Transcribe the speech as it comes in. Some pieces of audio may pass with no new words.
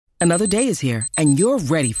Another day is here, and you're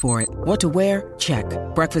ready for it. What to wear? Check.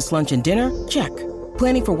 Breakfast, lunch, and dinner? Check.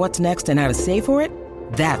 Planning for what's next and how to save for it?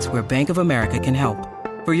 That's where Bank of America can help.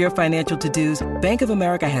 For your financial to-dos, Bank of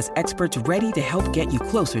America has experts ready to help get you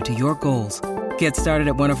closer to your goals. Get started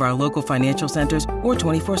at one of our local financial centers or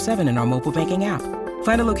 24/7 in our mobile banking app.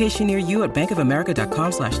 Find a location near you at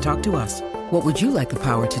bankofamerica.com/talktous. What would you like the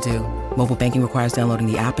power to do? Mobile banking requires downloading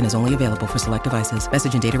the app and is only available for select devices.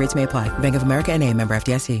 Message and data rates may apply. Bank of America N.A., member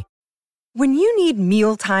FDIC. When you need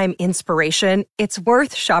mealtime inspiration, it's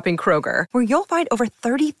worth shopping Kroger, where you'll find over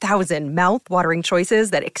 30,000 mouth-watering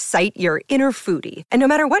choices that excite your inner foodie. And no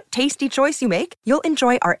matter what tasty choice you make, you'll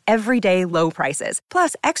enjoy our everyday low prices,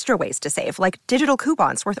 plus extra ways to save, like digital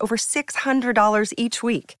coupons worth over $600 each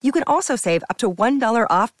week. You can also save up to $1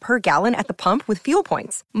 off per gallon at the pump with fuel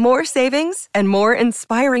points. More savings and more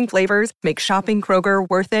inspiring flavors make shopping Kroger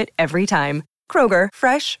worth it every time. Kroger,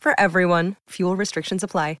 fresh for everyone. Fuel restrictions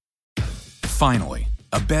apply. Finally,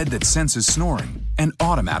 a bed that senses snoring and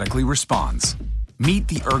automatically responds. Meet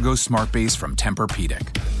the Ergo Smart Base from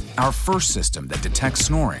Tempur-Pedic, our first system that detects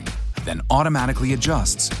snoring, then automatically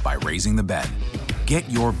adjusts by raising the bed. Get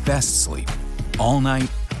your best sleep all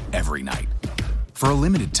night, every night. For a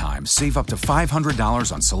limited time, save up to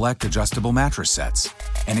 $500 on select adjustable mattress sets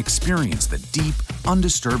and experience the deep,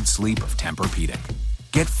 undisturbed sleep of Tempur-Pedic.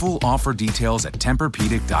 Get full offer details at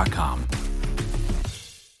TempurPedic.com.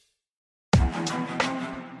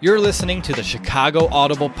 You're listening to the Chicago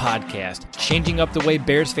Audible Podcast, changing up the way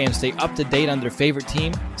Bears fans stay up to date on their favorite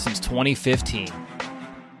team since 2015.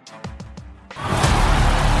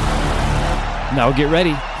 Now get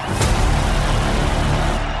ready,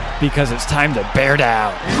 because it's time to bear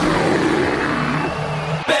down.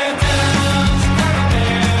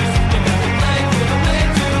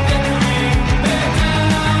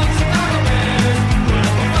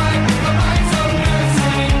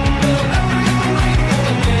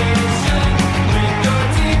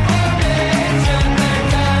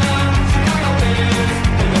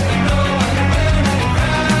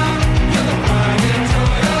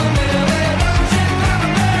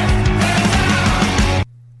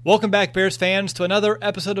 Welcome back, Bears fans, to another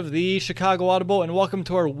episode of the Chicago Audible, and welcome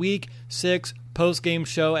to our Week 6 post-game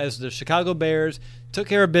show as the Chicago Bears took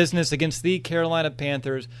care of business against the Carolina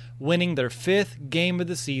Panthers, winning their 5th game of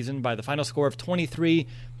the season by the final score of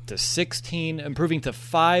 23-16, improving to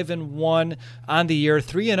 5-1 on the year,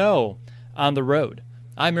 3-0 on the road.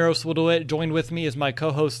 I'm Eros Woodowit. Joined with me is my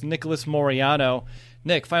co-host Nicholas Moriano.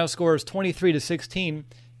 Nick, final score is 23-16.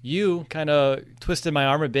 You kind of twisted my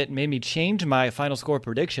arm a bit and made me change my final score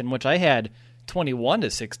prediction, which I had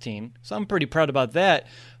 21-16. So I'm pretty proud about that.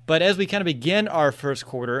 But as we kind of begin our first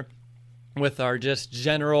quarter with our just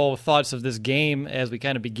general thoughts of this game, as we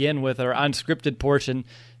kind of begin with our unscripted portion,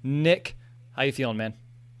 Nick, how you feeling, man?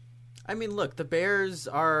 I mean, look, the Bears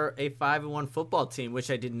are a 5-1 football team, which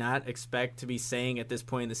I did not expect to be saying at this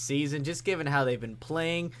point in the season, just given how they've been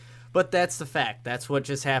playing. But that's the fact. That's what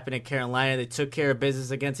just happened in Carolina. They took care of business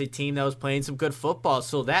against a team that was playing some good football.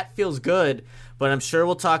 So that feels good. But I'm sure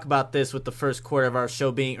we'll talk about this with the first quarter of our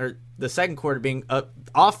show being, or the second quarter being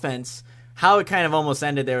offense, how it kind of almost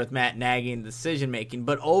ended there with Matt Nagy and decision making.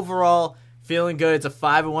 But overall, feeling good. It's a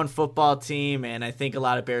 5-1 football team, and I think a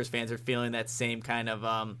lot of Bears fans are feeling that same kind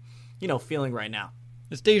of, feeling right now.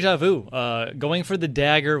 It's deja vu, going for the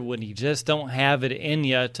dagger when you just don't have it in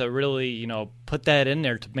you to really, put that in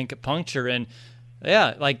there to make it puncture. And,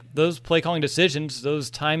 yeah, like those play-calling decisions, those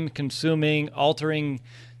time-consuming, altering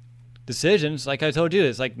decisions, like I told you,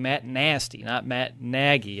 it's like Matt Nasty, not Matt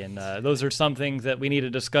Nagy. And those are some things that we need to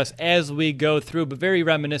discuss as we go through, but very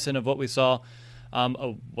reminiscent of what we saw.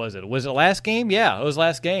 Was it last game? Yeah, it was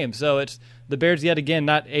last game. So it's the Bears yet again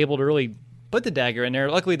not able to really put the dagger in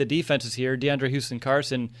there. Luckily, the defense is here. DeAndre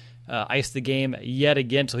Houston-Carson iced the game yet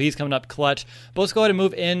again, so he's coming up clutch. But let's go ahead and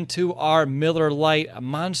move into our Miller Lite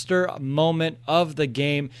monster moment of the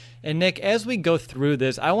game. And, Nick, as we go through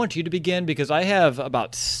this, I want you to begin because I have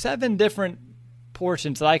about 7 different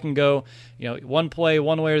portions that I can go, one play,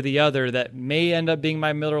 one way or the other that may end up being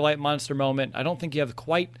my Miller Lite monster moment. I don't think you have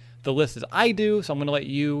quite the list as I do, so I'm going to let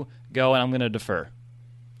you go, and I'm going to defer.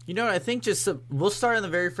 You know what, I think we'll start on the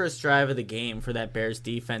very first drive of the game for that Bears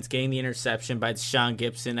defense, getting the interception by Deshaun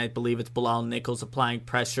Gibson. I believe it's Bilal Nichols applying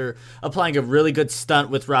pressure, applying a really good stunt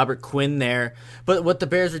with Robert Quinn there. But what the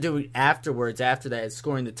Bears were doing afterwards, after that, is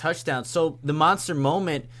scoring the touchdown. So the monster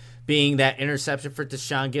moment being that interception for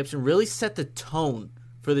Deshaun Gibson really set the tone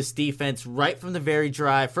for this defense right from the very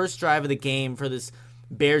first drive of the game for this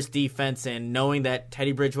Bears defense, and knowing that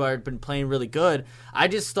Teddy Bridgewater had been playing really good, I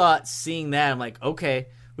just thought seeing that, I'm like, okay,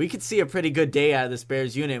 we could see a pretty good day out of this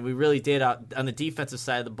Bears unit. We really did on the defensive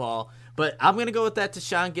side of the ball. But I'm going to go with that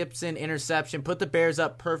Deshaun Gibson interception. Put the Bears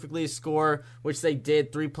up perfectly to score, which they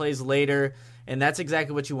did 3 plays later. And that's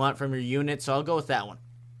exactly what you want from your unit, so I'll go with that one.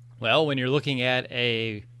 Well, when you're looking at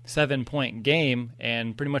a 7-point game,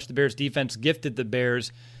 and pretty much the Bears defense gifted the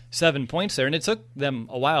Bears 7 points there, and it took them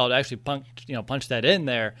a while to actually punch that in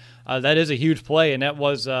there. That is a huge play, and that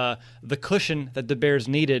was the cushion that the Bears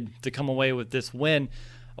needed to come away with this win.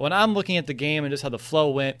 When I'm looking at the game and just how the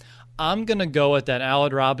flow went, I'm going to go with that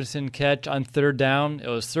Allen Robinson catch on 3rd down. It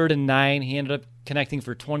was 3rd and 9. He ended up connecting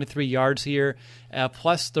for 23 yards here,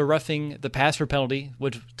 plus the roughing the passer penalty,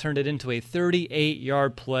 which turned it into a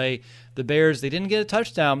 38-yard play. The Bears, they didn't get a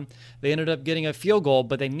touchdown. They ended up getting a field goal,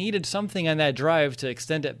 but they needed something on that drive to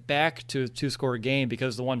extend it back to a 2-score game,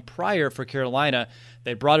 because the one prior for Carolina,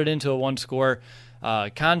 they brought it into a 1-score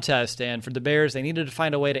contest. And for the Bears, they needed to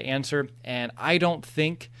find a way to answer. And I don't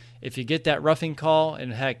think if you get that roughing call,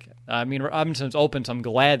 and heck, Robinson's open, so I'm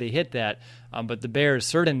glad they hit that. But the Bears,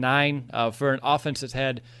 3rd and 9 for an offense that's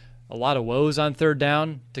had a lot of woes on 3rd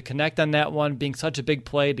down, to connect on that one, being such a big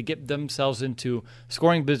play to get themselves into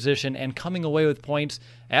scoring position and coming away with points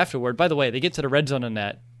afterward. By the way, they get to the red zone on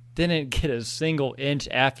that. Didn't get a single inch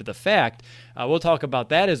after the fact. We'll talk about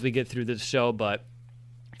that as we get through this show. But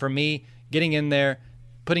for me, getting in there,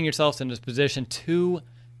 putting yourselves in this position to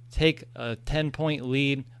take a 10-point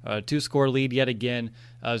lead, a 2-score lead yet again,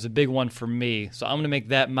 is a big one for me. So I'm going to make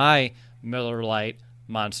that my Miller Lite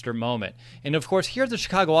monster moment. And of course, here at the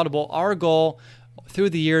Chicago Audible, our goal through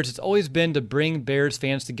the years, it's always been to bring Bears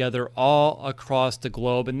fans together all across the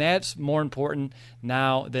globe, and that's more important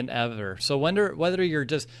now than ever. So whether you're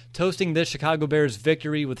just toasting this Chicago Bears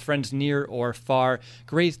victory with friends near or far,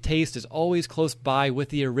 great taste is always close by with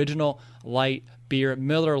the original light beer,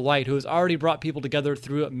 Miller Lite, who has already brought people together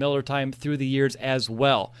through Miller Time through the years as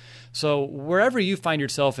well. So wherever you find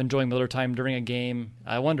yourself enjoying Miller Time during a game,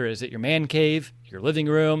 I wonder, is it your man cave, your living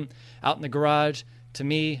room, out in the garage? To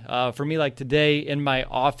me, for me, like today in my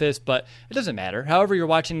office, but it doesn't matter. However you're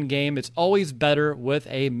watching the game, it's always better with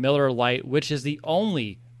a Miller Lite, which is the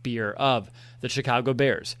only beer of the Chicago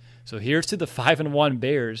Bears. So here's to the 5-1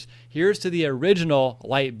 Bears. Here's to the original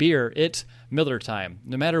light beer. It's Miller Time.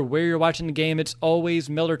 No matter where you're watching the game, it's always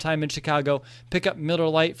Miller Time in Chicago. Pick up Miller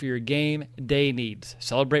Lite for your game day needs.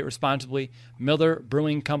 Celebrate responsibly. Miller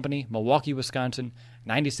Brewing Company, Milwaukee, Wisconsin.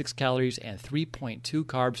 96 calories and 3.2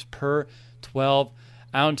 carbs per 12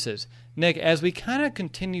 ounces. Nick, as we kind of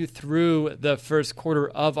continue through the first quarter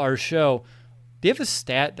of our show, do you have a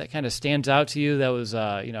stat that kind of stands out to you that was,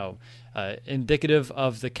 indicative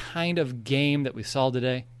of the kind of game that we saw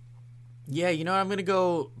today? Yeah, I'm going to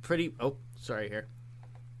go pretty... Oh, sorry here.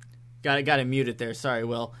 Got it muted there. Sorry,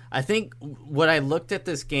 Will. I think what I looked at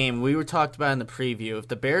this game, we were talked about in the preview, if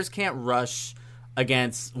the Bears can't rush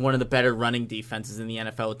against one of the better running defenses in the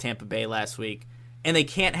NFL with Tampa Bay last week, and they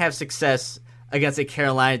can't have success against a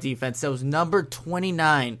Carolina defense that was number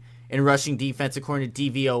 29 in rushing defense according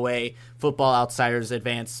to DVOA, Football Outsiders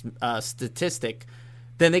advanced statistic,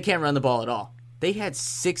 then they can't run the ball at all. They had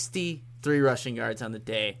 63 rushing yards on the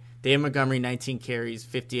day. David Montgomery, 19 carries,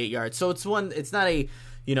 58 yards. So it's not a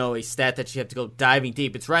stat that you have to go diving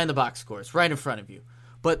deep. It's right in the box score. It's right in front of you.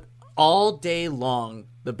 But all day long,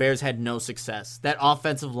 the Bears had no success. That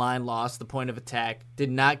offensive line lost the point of attack,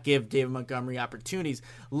 did not give David Montgomery opportunities.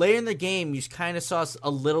 Later in the game, you kind of saw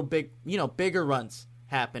a little bit, bigger runs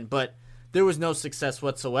happen, but there was no success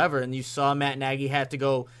whatsoever. And you saw Matt Nagy have to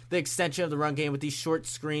go the extension of the run game with these short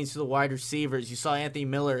screens to the wide receivers. You saw Anthony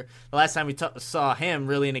Miller. The last time we saw him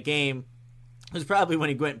really in a game was probably when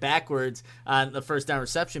he went backwards on the first down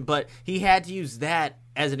reception, but he had to use that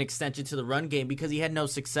as an extension to the run game because he had no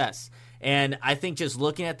success. And I think just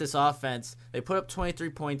looking at this offense, they put up 23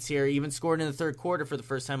 points here, even scored in the third quarter for the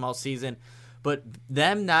first time all season, but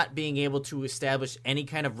them not being able to establish any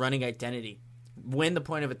kind of running identity, win the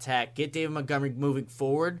point of attack, get David Montgomery moving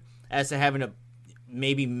forward as to having to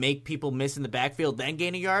maybe make people miss in the backfield, then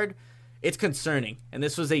gain a yard, it's concerning. And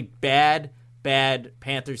this was a bad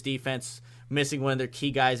Panthers defense, missing one of their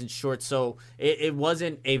key guys in short. So it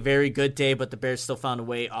wasn't a very good day, but the Bears still found a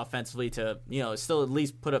way offensively to, still at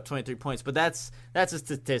least put up 23 points. But that's a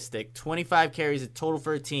statistic. 25 carries a total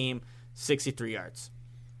for a team, 63 yards.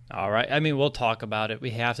 All right. I mean, we'll talk about it. We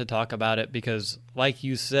have to talk about it because, like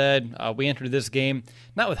you said, we entered this game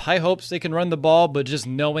not with high hopes they can run the ball, but just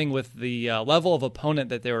knowing with the level of opponent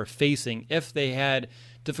that they were facing, if they had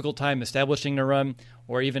difficult time establishing a run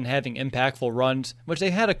or even having impactful runs, which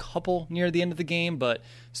they had a couple near the end of the game, but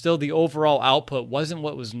still the overall output wasn't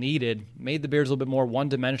what was needed, made the Bears a little bit more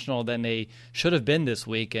one-dimensional than they should have been this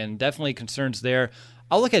week, and definitely concerns there.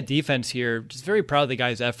 I'll look at defense here. Just very proud of the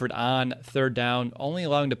guys' effort on third down, only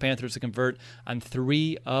allowing the Panthers to convert on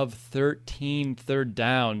 3 of 13 third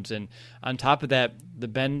downs. And on top of that, the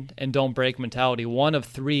bend and don't break mentality, 1 of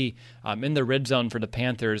 3 in the red zone for the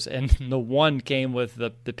Panthers. And the one came with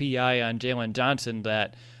the PI on Jalen Johnson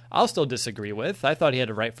that I'll still disagree with. I thought he had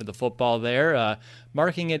a right for the football there.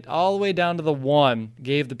 Marking it all the way down to the 1,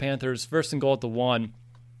 gave the Panthers first and goal at the 1.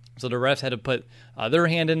 So the refs had to put their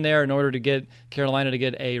hand in there in order to get Carolina to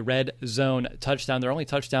get a red zone touchdown, their only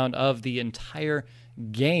touchdown of the entire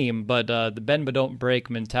game. But the bend but don't break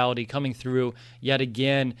mentality coming through yet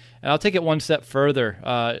again. And I'll take it one step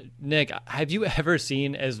further. Nick, have you ever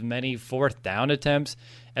seen as many fourth down attempts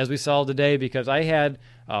as we saw today? Because I had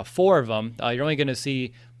 4 of them. You're only going to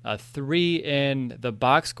see 3 in the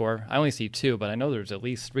box score. I only see 2, but I know there's at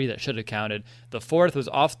least 3 that should have counted. The 4th was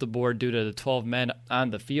off the board due to the 12 men on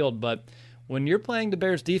the field. But when you're playing the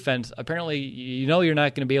Bears defense, apparently you know you're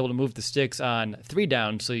not going to be able to move the sticks on 3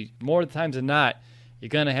 downs. So more times than not, you're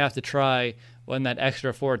going to have to try when that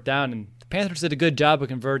extra 4th down. And the Panthers did a good job of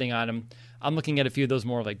converting on them. I'm looking at a few of those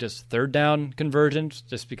more like just third down conversions,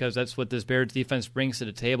 just because that's what this Bears defense brings to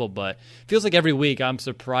the table. But it feels like every week I'm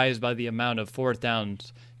surprised by the amount of 4th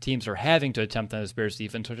downs teams are having to attempt on this Bears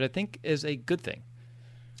defense, which I think is a good thing.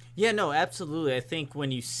 Yeah, no, absolutely. I think when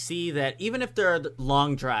you see that, even if there are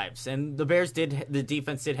long drives, and the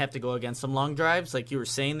defense did have to go against some long drives, like you were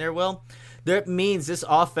saying there, Will, that means this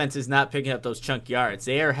offense is not picking up those chunk yards.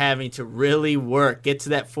 They are having to really work, get to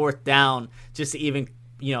that 4th down, just to even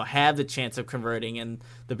have the chance of converting. And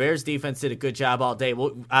the Bears defense did a good job all day.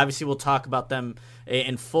 We'll talk about them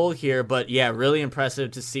in full here, but yeah, really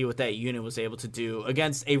impressive to see what that unit was able to do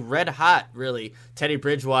against a red hot, really, Teddy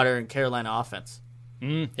Bridgewater and Carolina offense.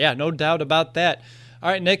 Yeah, no doubt about that. All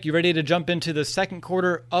right, Nick, you ready to jump into the second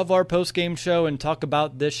quarter of our postgame show and talk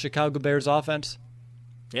about this Chicago Bears offense?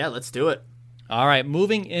 Yeah, let's do it. All right,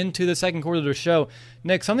 moving into the second quarter of the show.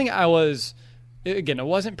 Nick, something it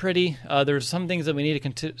wasn't pretty. There's some things that we need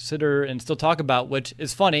to consider and still talk about, which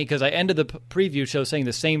is funny because I ended the preview show saying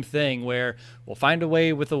the same thing, where we'll find a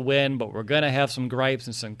way with a win, but we're going to have some gripes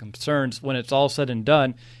and some concerns when it's all said and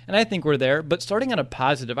done. And I think we're there. But starting on a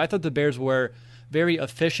positive, I thought the Bears were very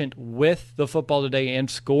efficient with the football today and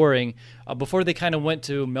scoring. Before they kind of went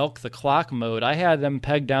to milk the clock mode, I had them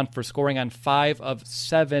pegged down for scoring on 5 of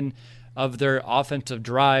 7 of their offensive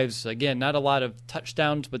drives. Again, not a lot of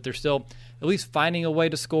touchdowns, but they're still at least finding a way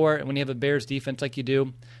to score. And when you have a Bears defense like you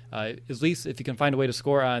do, at least if you can find a way to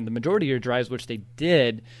score on the majority of your drives, which they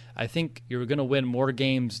did, I think you're going to win more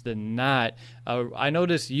games than not. I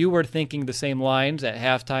noticed you were thinking the same lines at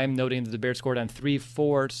halftime, noting that the Bears scored on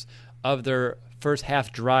 3/4 of their first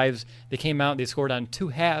half drives. They came out and they scored on 2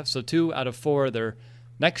 halves, so 2 out of 4 of their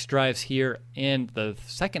next drives here in the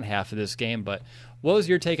second half of this game. But what was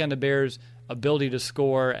your take on the Bears' ability to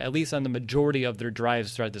score, at least on the majority of their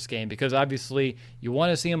drives throughout this game? Because obviously you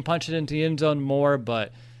want to see them punch it into the end zone more,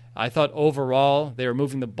 but I thought overall they were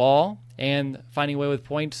moving the ball and finding a way with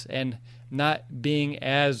points and not being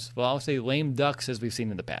as, well, I'll say lame ducks as we've seen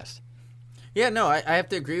in the past. Yeah, no, I have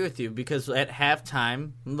to agree with you because at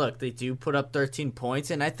halftime, look, they do put up 13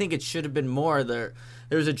 points, and I think it should have been more. There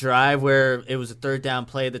was a drive where it was a 3rd down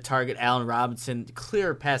play, the target Allen Robinson,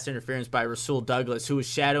 clear pass interference by Rasul Douglas, who was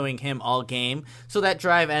shadowing him all game. So that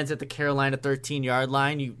drive ends at the Carolina 13-yard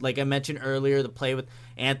line. Like I mentioned earlier, the play with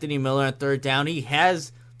Anthony Miller on 3rd down, he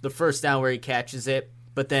has the first down where he catches it,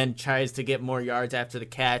 but then tries to get more yards after the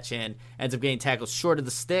catch and ends up getting tackled short of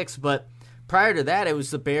the sticks. But prior to that, it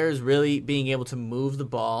was the Bears really being able to move the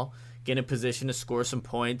ball, get in position to score some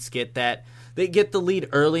points, they get the lead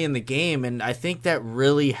early in the game, and I think that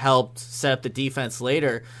really helped set up the defense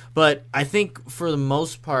later. But I think for the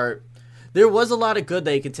most part, there was a lot of good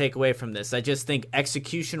that you can take away from this. I just think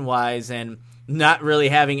execution-wise and not really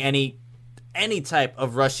having any type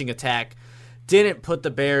of rushing attack didn't put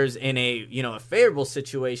the Bears in a favorable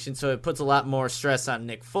situation, so it puts a lot more stress on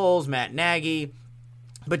Nick Foles, Matt Nagy,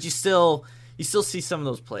 but you still see some of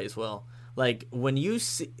those plays, Will. Like, when you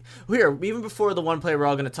see here, even before the one play we're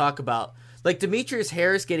all going to talk about, like Demetrius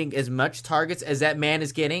Harris getting as much targets as that man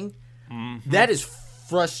is getting, that is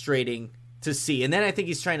frustrating to see. And then I think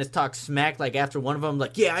he's trying to talk smack, like after one of them,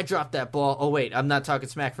 like, yeah, I dropped that ball. Oh, wait, I'm not talking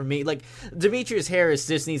smack for me. Like, Demetrius Harris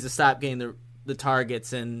just needs to stop getting the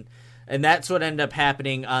targets, and that's what ended up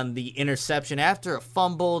happening on the interception. After a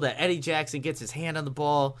fumble that Eddie Jackson gets his hand on the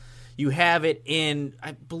ball, you have it in,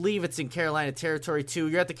 I believe it's in Carolina territory too.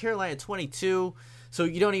 You're at the Carolina 22, so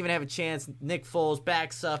you don't even have a chance. Nick Foles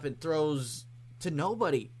backs up and throws to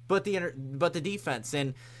nobody but the defense,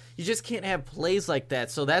 and you just can't have plays like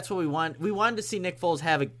that. So that's what we want. We wanted to see Nick Foles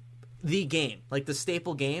have the game, like the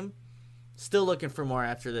staple game. Still looking for more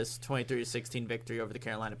after this 23-16 victory over the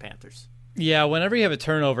Carolina Panthers. Yeah, whenever you have a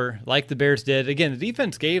turnover like the Bears did, again, the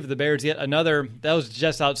defense gave the Bears yet another, that was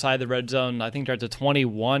just outside the red zone. I think they're at the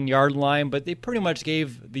 21-yard line, but they pretty much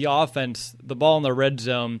gave the offense the ball in the red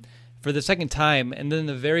zone for the second time. And then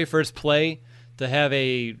the very first play to have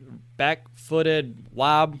a back-footed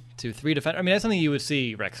lob to 3 defenders. I mean, that's something you would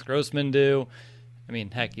see Rex Grossman do. I mean,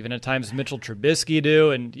 heck, even at times Mitchell Trubisky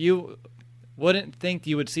do. And you wouldn't think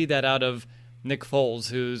you would see that out of Nick Foles,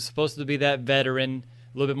 who's supposed to be that veteran,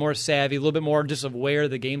 a little bit more savvy, a little bit more just aware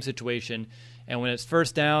of the game situation. And when it's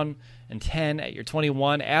first down and 10 at your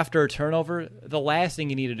 21 after a turnover, the last thing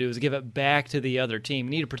you need to do is give it back to the other team.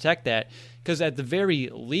 You need to protect that because at the very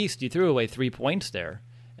least you threw away 3 points there.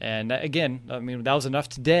 And again, I mean, that was enough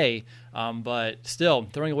today, but still,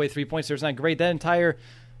 throwing away 3 points there is not great. That entire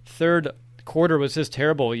third quarter was just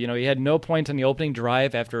terrible. You know, you had no points on the opening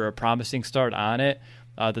drive after a promising start on it.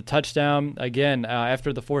 The touchdown, again,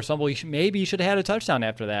 after the forced fumble, maybe you should have had a touchdown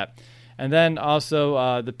after that. And then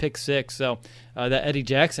also the pick six, so that Eddie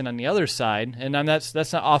Jackson on the other side. And that's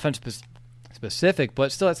not offense specific,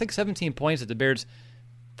 but still, it's like 17 points that the Bears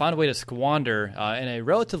found a way to squander in a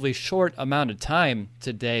relatively short amount of time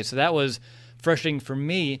today. So that was frustrating for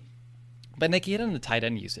me. But Nick, you hit on the tight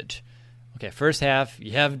end usage. Okay, first half,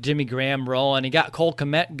 you have Jimmy Graham rolling. He got Cole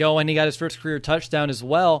Kmet going. He got his first career touchdown as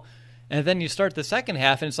well. And then you start the second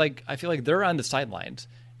half, and it's like I feel like they're on the sidelines.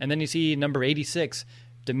 And then you see number 86,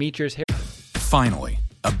 Demetrius Harris. Finally,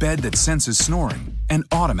 a bed that senses snoring and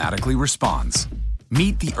automatically responds.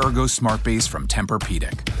 Meet the Ergo Smart Base from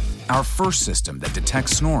Tempur-Pedic, our first system that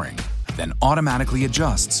detects snoring, then automatically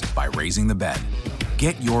adjusts by raising the bed.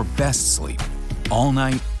 Get your best sleep all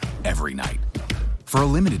night, every night. For a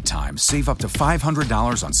limited time, save up to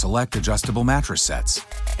 $500 on select adjustable mattress sets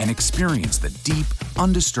and experience the deep,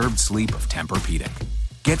 undisturbed sleep of Tempur-Pedic.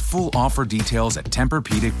 Get full offer details at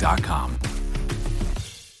TempurPedic.com.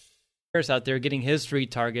 Out there getting his 3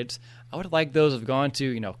 targets. I would like those have gone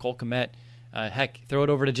to, Cole Kmet. Heck, throw it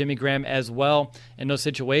over to Jimmy Graham as well in those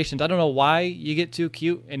situations. I don't know why you get too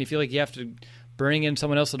cute and you feel like you have to bring in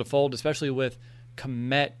someone else to the fold, especially with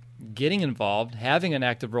Kmet getting involved, having an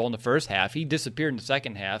active role in the first half. He disappeared in the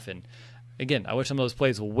second half. And again, I wish some of those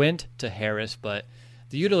plays went to Harris, but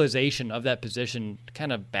the utilization of that position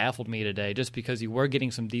kind of baffled me today just because you were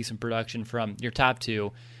getting some decent production from your top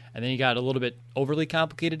 2. And then you got a little bit overly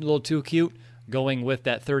complicated, a little too cute, going with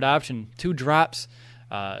that third option. 2 drops,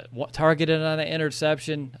 targeted on an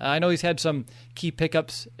interception. I know he's had some key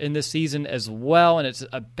pickups in this season as well, and it's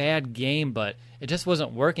a bad game, but it just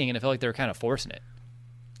wasn't working, and it felt like they were kind of forcing it.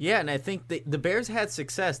 Yeah, and I think the Bears had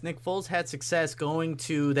success. Nick Foles had success going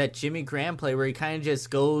to that Jimmy Graham play where he kind of just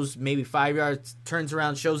goes maybe 5 yards, turns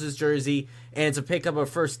around, shows his jersey, and it's a pickup of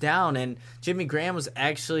first down. And Jimmy Graham was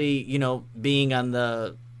actually, being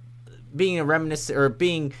a reminiscent or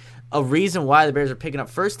being a reason why the Bears are picking up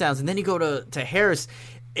first downs. And then you go to Harris.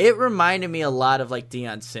 It reminded me a lot of like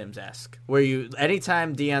Deion Sims-esque, where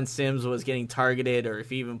anytime Deion Sims was getting targeted or if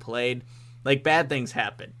he even played, like bad things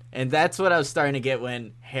happen. And that's what I was starting to get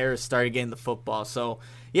when Harris started getting the football. So,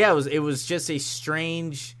 yeah, it was just a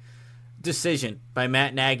strange decision by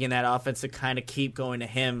Matt Nagy and that offense to kind of keep going to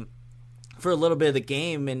him for a little bit of the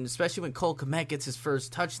game, and especially when Cole Kmet gets his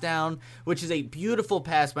first touchdown, which is a beautiful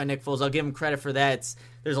pass by Nick Foles. I'll give him credit for that.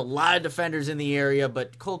 There's a lot of defenders in the area,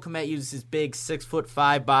 but Cole Kmet uses his big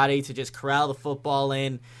 6'5" body to just corral the football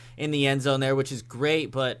in the end zone there, which is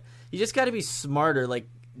great, but you just got to be smarter. Like,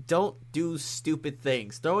 don't do stupid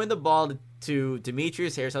things. Throwing the ball to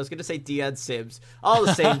Demetrius Harris, I was going to say Deion Sims, all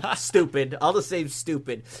the same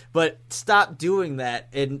stupid, but stop doing that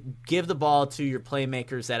and give the ball to your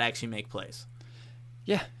playmakers that actually make plays.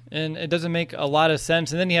 Yeah, and it doesn't make a lot of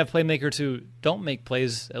sense. And then you have playmakers who don't make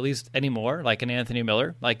plays, at least anymore, like an Anthony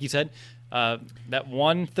Miller. Like you said, that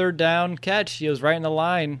one third down catch, he was right in the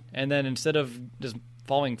line, and then instead of just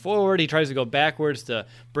falling forward, he tries to go backwards to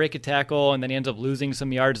break a tackle, and then he ends up losing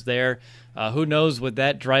some yards there. Who knows what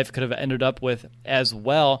that drive could have ended up with as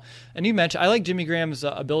well. And you mentioned, I like Jimmy Graham's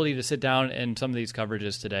ability to sit down in some of these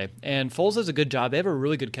coverages today. And Foles does a good job. They have a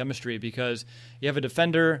really good chemistry because you have a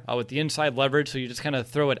defender with the inside leverage, so you just kind of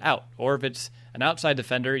throw it out. Or if it's an outside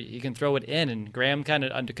defender, you can throw it in. And Graham kind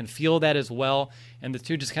of can feel that as well. And the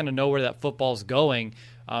two just kind of know where that football's going.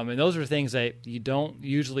 And those are things that you don't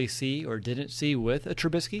usually see or didn't see with a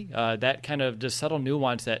Trubisky. That kind of just subtle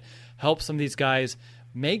nuance that helps some of these guys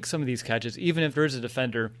make some of these catches, even if there's a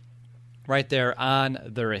defender right there on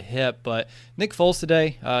their hip. But Nick Foles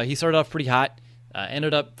today, he started off pretty hot,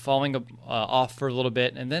 ended up falling off for a little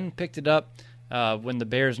bit, and then picked it up when the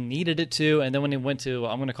Bears needed it to, and then when it went to,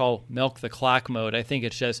 I'm going to call milk the clock mode, I think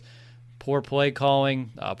it's just poor play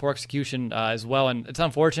calling, poor execution as well. And it's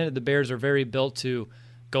unfortunate the Bears are very built to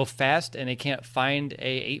go fast, and they can't find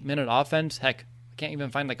a 8-minute offense. Heck, can't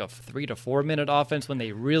even find like a 3 to 4 minute offense when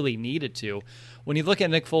they really needed to. When you look at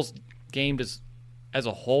Nick Foles' game just as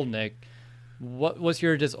a whole, Nick, what was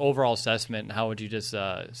your just overall assessment, and how would you just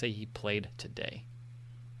say he played today?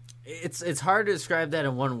 It's hard to describe that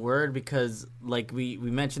in one word because, like we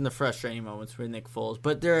mentioned, the frustrating moments with Nick Foles,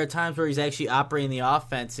 but there are times where he's actually operating the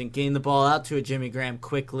offense and getting the ball out to a Jimmy Graham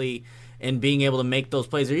quickly and being able to make those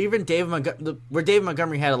plays. Or even where David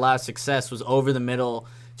Montgomery had a lot of success was over the middle,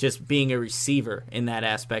 just being a receiver in that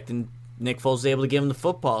aspect, and Nick Foles was able to give him the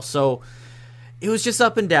football. So it was just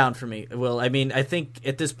up and down for me, Will. I mean, I think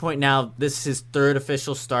at this point now, this is his third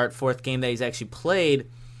official start, fourth game that he's actually played.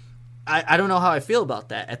 I don't know how I feel about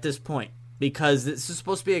that at this point, because this is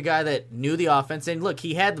supposed to be a guy that knew the offense. And look,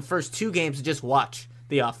 he had the first 2 games to just watch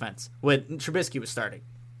the offense when Trubisky was starting.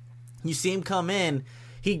 You see him come in,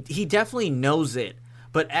 he definitely knows it.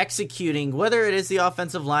 But executing, whether it is the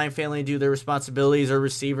offensive line failing to do their responsibilities or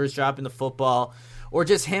receivers dropping the football or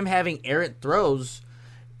just him having errant throws,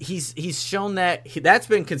 he's shown that's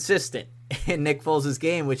been consistent in Nick Foles'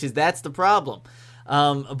 game, that's the problem.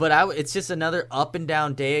 But it's just another up and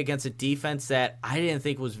down day against a defense that I didn't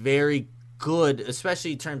think was very good,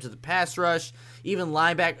 especially in terms of the pass rush, even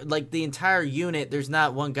linebacker, like the entire unit. There's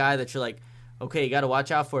not one guy that you're like, okay, you got to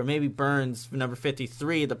watch out for. Maybe Burns, number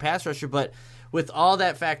 53, the pass rusher. But with all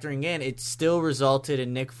that factoring in, it still resulted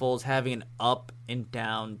in Nick Foles having an up and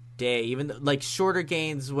down day. Even like shorter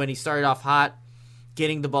gains when he started off hot,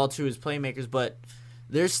 getting the ball to his playmakers, but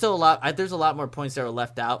there's still there's a lot more points that were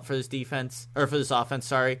left out for this defense, or for this offense,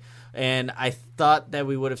 sorry. And I thought that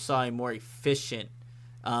we would have saw him more efficient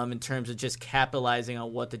in terms of just capitalizing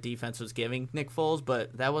on what the defense was giving Nick Foles,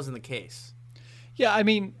 but that wasn't the case. Yeah, I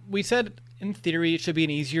mean, we said in theory it should be an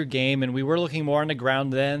easier game, and we were looking more on the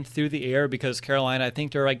ground than through the air because Carolina, I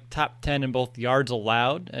think they're like top 10 in both yards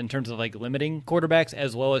allowed in terms of like limiting quarterbacks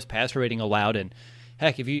as well as passer rating allowed. And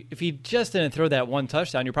heck, if he just didn't throw that one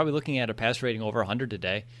touchdown, you're probably looking at a pass rating over 100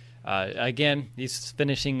 today. Again, he's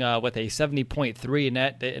finishing with a 70.3, and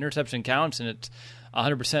that the interception counts, and it's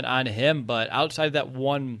 100% on him. But outside of that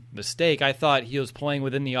one mistake, I thought he was playing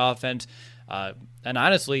within the offense. And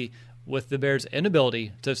honestly, with the Bears'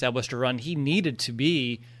 inability to establish a run, he needed to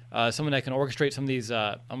be someone that can orchestrate some of these,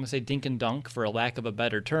 I'm going to say dink and dunk, for a lack of a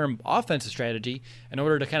better term, offensive strategy in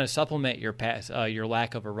order to kind of supplement your your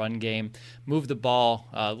lack of a run game, move the ball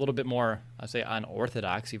a little bit more, I'd say,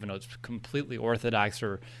 unorthodox, even though it's completely orthodox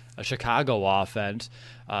for a Chicago offense,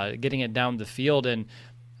 getting it down the field. And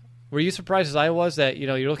were you surprised as I was that,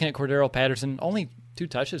 you're looking at Cordero Patterson, only 2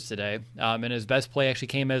 touches today, and his best play actually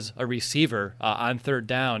came as a receiver on third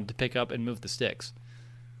down to pick up and move the sticks?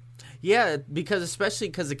 Yeah, especially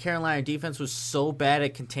because the Carolina defense was so bad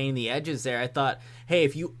at containing the edges there. I thought, hey,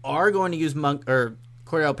 if you are going to use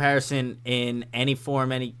Cordero Patterson in any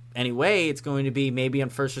form, any way, it's going to be maybe on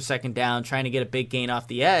first or second down, trying to get a big gain off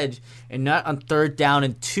the edge, and not on third down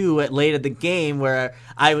and 2 at late in the game, where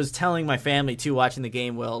I was telling my family too, watching the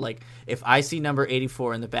game, Will, like, if I see number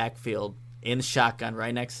 84 in the backfield in the shotgun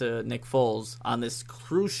right next to Nick Foles on this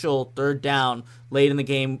crucial third down late in the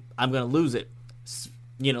game, I'm going to lose it.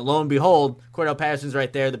 Lo and behold, Cordell Patterson's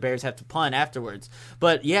right there. The Bears have to punt afterwards.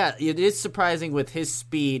 But, yeah, it is surprising with his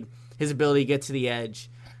speed, his ability to get to the edge.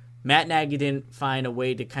 Matt Nagy didn't find a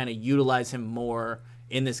way to kind of utilize him more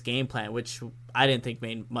in this game plan, which I didn't think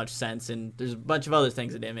made much sense. And there's a bunch of other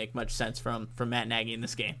things that didn't make much sense from Matt Nagy in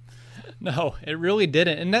this game. No, it really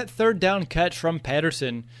didn't. And that third down catch from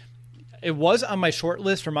Patterson, it was on my short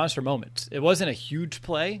list for monster moments. It wasn't a huge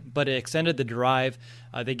play, but it extended the drive.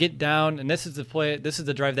 They get down, and this is the play. This is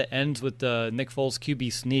the drive that ends with the Nick Foles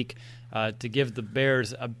QB sneak to give the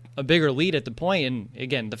Bears a bigger lead at the point. And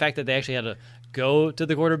again, the fact that they actually had to go to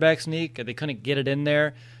the quarterback sneak, they couldn't get it in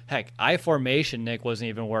there. Heck, I formation, Nick, wasn't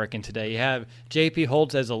even working today. You have J.P.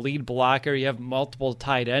 Holtz as a lead blocker. You have multiple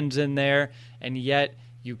tight ends in there, and yet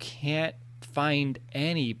you can't find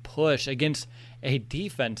any push against a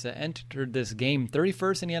defense that entered this game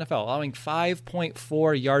 31st in the NFL, allowing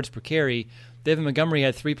 5.4 yards per carry. David Montgomery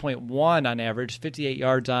had 3.1 on average, 58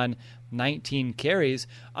 yards on 19 carries.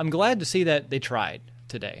 I'm glad to see that they tried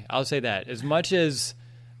today. I'll say that. As much as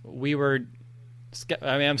we're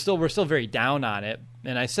still very down on it.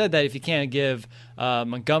 And I said that if you can't give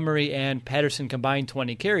Montgomery and Patterson combined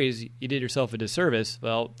 20 carries, you did yourself a disservice.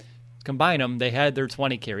 Well, combine them, they had their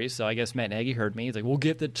 20 carries, so I guess Matt Nagy heard me. He's like, we'll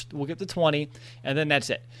get the 20, and then that's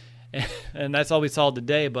it. And that's all we saw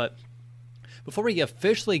today. But before we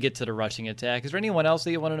officially get to the rushing attack, is there anyone else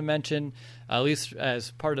that you wanted to mention, at least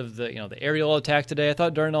as part of the the aerial attack today? I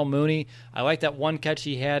thought Darnell Mooney, I like that one catch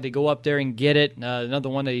he had to go up there and get it. Another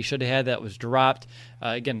one that he should have had that was dropped.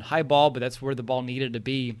 Again, high ball, but that's where the ball needed to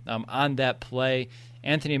be on that play.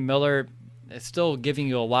 Anthony Miller is still giving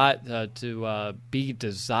you a lot to be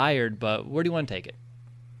desired, but where do you want to take it?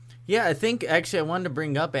 Yeah, I think actually I wanted to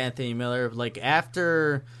bring up Anthony Miller. Like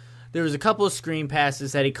after there was a couple of screen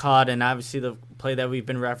passes that he caught, and obviously the play that we've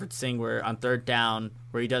been referencing where on third down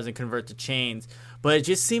where he doesn't convert the chains. But it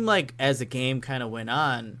just seemed like as the game kind of went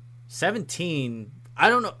on, 17, I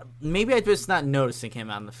don't know, maybe I'm just not noticing him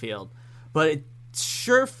on the field, but it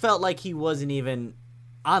sure felt like he wasn't even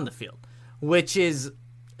on the field, which is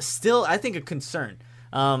still, I think, a concern.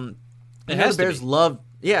 I know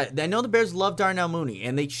the Bears love Darnell Mooney,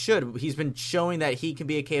 and they should. He's been showing that he can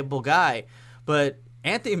be a capable guy, but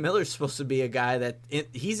Anthony Miller's supposed to be a guy that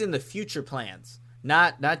he's in the future plans,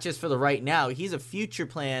 not just for the right now. He's a future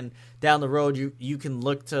plan down the road. You can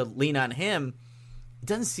look to lean on him. It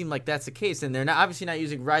doesn't seem like that's the case, and they're obviously not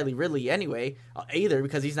using Riley Ridley anyway either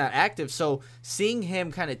because he's not active. So seeing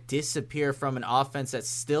him kind of disappear from an offense that's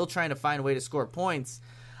still trying to find a way to score points,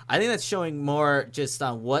 I think that's showing more just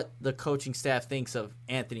on what the coaching staff thinks of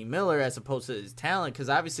Anthony Miller as opposed to his talent, because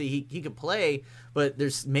obviously he could play, but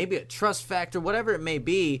there's maybe a trust factor, whatever it may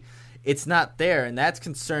be, it's not there, and that's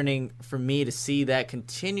concerning for me to see that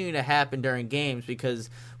continue to happen during games, because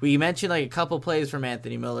we mentioned like a couple plays from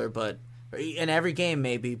Anthony Miller, but in every game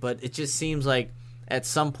maybe, but it just seems like at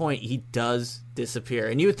some point he does disappear.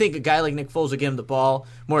 And you would think a guy like Nick Foles would give him the ball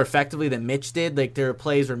more effectively than Mitch did. Like there are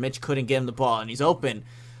plays where Mitch couldn't get him the ball and he's open,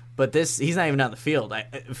 but he's not even on the field,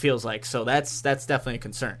 it feels like. So that's definitely a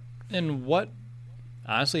concern. And what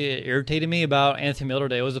honestly irritated me about Anthony Miller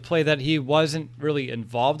today was a play that he wasn't really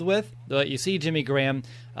involved with. You see Jimmy Graham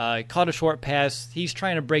caught a short pass. He's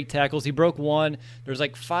trying to break tackles. He broke one. There's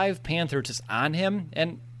like 5 Panthers just on him,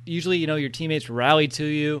 and usually, your teammates rally to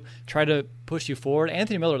you, try to push you forward.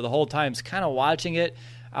 Anthony Miller the whole time is kind of watching it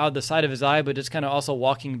out of the side of his eye, but just kind of also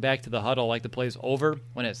walking back to the huddle like the play's over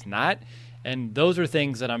when it's not. And those are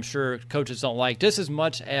things that I'm sure coaches don't like, just as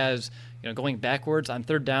much as going backwards on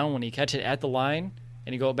third down when you catch it at the line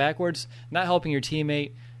and you go backwards, not helping your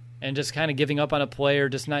teammate and just kind of giving up on a play or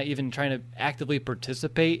just not even trying to actively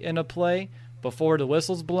participate in a play before the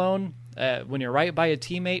whistle's blown when you're right by a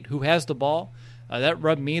teammate who has the ball. That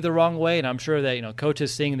rubbed me the wrong way, and I'm sure that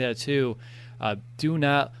coaches seeing that too do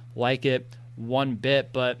not like it one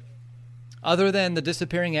bit. But other than the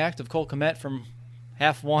disappearing act of Cole Kmet from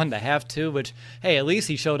half one to half two, which, hey, at least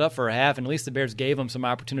he showed up for a half, and at least the Bears gave him some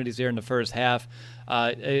opportunities there in the first half.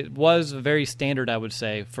 It was very standard, I would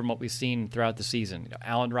say, from what we've seen throughout the season.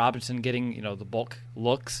 Allen Robinson getting the bulk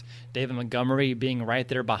looks, David Montgomery being right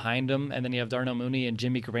there behind him, and then you have Darnell Mooney and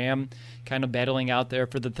Jimmy Graham kind of battling out there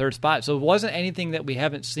for the third spot. So it wasn't anything that we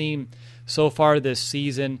haven't seen so far this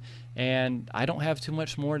season, and I don't have too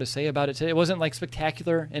much more to say about it today. It wasn't like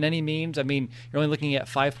spectacular in any means. I mean, you're only looking at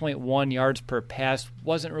 5.1 yards per pass.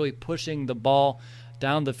 Wasn't really pushing the ball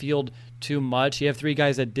down the field too much. You have 3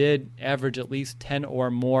 guys that did average at least 10 or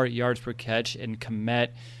more yards per catch in Kmet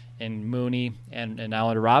and Mooney and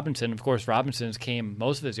Allen Robinson. Of course, Robinson's came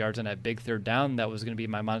most of his yards on that big third down. That was going to be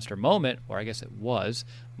my monster moment, or I guess it was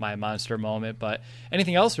my monster moment. But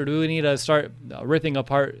anything else, or do we need to start ripping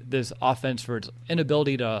apart this offense for its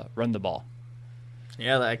inability to run the ball?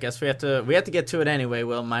 Yeah, I guess we have to get to it anyway.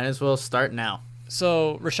 Well, might as well start now.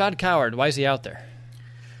 So Rashad Coward, why is he out there?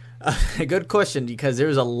 Good question, because there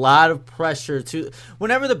was a lot of pressure to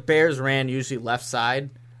whenever the Bears ran usually left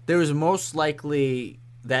side, there was most likely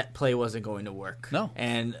that play wasn't going to work. No.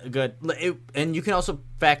 And and you can also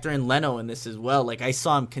factor in Leno in this as well. Like I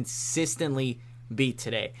saw him consistently beat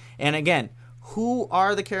today. And again, who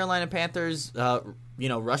are the Carolina Panthers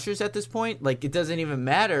rushers at this point? Like it doesn't even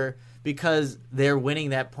matter because they're winning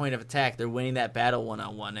that point of attack. They're winning that battle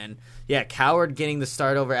one-on-one. And yeah, Coward getting the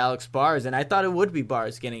start over Alex Bars, and I thought it would be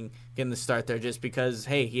Bars getting the start there just because,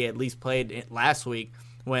 hey, he at least played it last week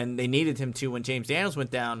when they needed him to when James Daniels went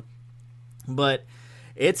down. But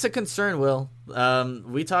it's a concern, Will.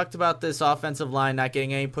 We talked about this offensive line not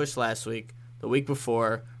getting any push last week, the week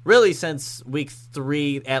before, really since week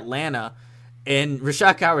 3 Atlanta, and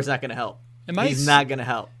Rashad Coward's not going to help. He's not going to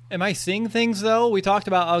help. Am I seeing things, though? We talked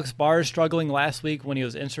about Alex Bars struggling last week when he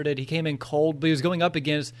was inserted. He came in cold, but he was going up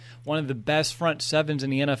against one of the best front sevens in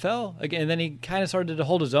the NFL. Again, and then he kind of started to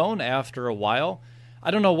hold his own after a while.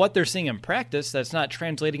 I don't know what they're seeing in practice that's not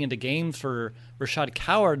translating into games for Rashad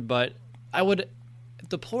Coward, but I would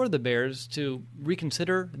deplore the Bears to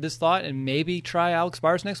reconsider this thought and maybe try Alex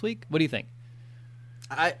Bars next week. What do you think?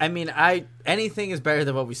 I mean, anything is better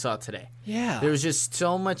than what we saw today. Yeah. There was just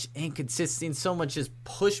so much inconsistency, so much just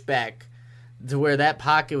pushback to where that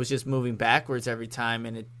pocket was just moving backwards every time.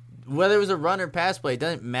 And whether it was a run or pass play, it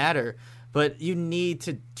doesn't matter. But you need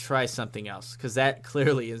to try something else because that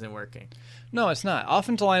clearly isn't working. No, it's not.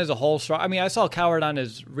 Offensive line as a whole strong. I mean, I saw Coward on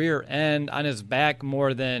his rear end, on his back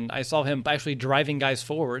more than I saw him actually driving guys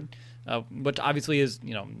forward, which obviously is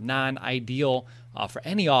non-ideal for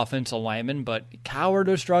any offensive lineman. But Coward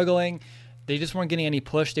was struggling. They just weren't getting any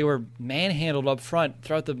push. They were manhandled up front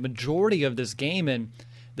throughout the majority of this game, and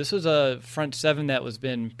this was a front seven that was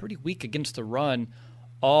been pretty weak against the run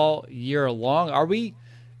all year long.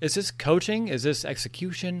 Is this coaching? Is this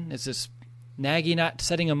execution? Is this Nagy not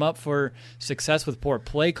setting him up for success with poor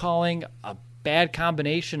play calling? A bad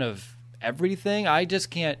combination of everything? I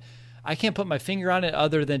can't put my finger on it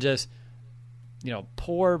other than just,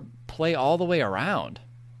 poor play all the way around.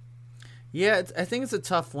 Yeah, I think it's a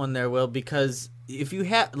tough one there, Will, because if you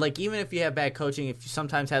have, even if you have bad coaching, if you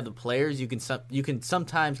sometimes have the players, you can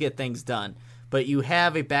sometimes get things done. But you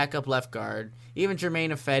have a backup left guard. Even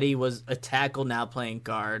Jermaine Ifedi was a tackle now playing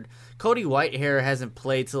guard. Cody Whitehair hasn't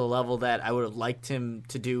played to the level that I would have liked him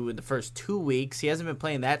to do in the first 2 weeks. He hasn't been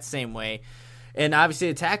playing that same way. And obviously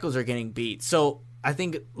the tackles are getting beat. So I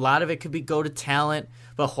think a lot of it could go to talent.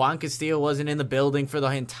 But Juan Castillo wasn't in the building for the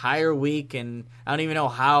entire week. And I don't even know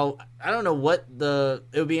how – I don't know what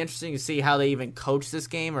it would be interesting to see how they even coached this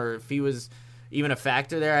game or if he was – even a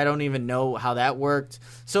factor there. I don't even know how that worked.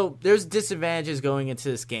 So there's disadvantages going into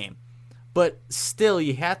this game. But still,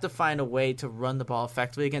 you have to find a way to run the ball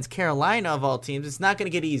effectively against Carolina of all teams. It's not going to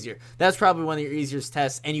get easier. That's probably one of your easiest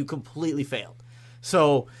tests, and you completely failed.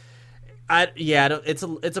 So,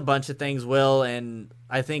 it's a bunch of things, Will. And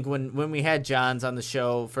I think when we had Johns on the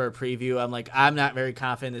show for a preview, I'm like, I'm not very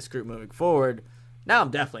confident in this group moving forward. Now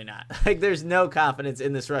I'm definitely not. There's no confidence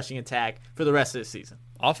in this rushing attack for the rest of the season.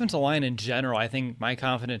 Offensive line in general, I think my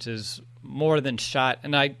confidence is more than shot.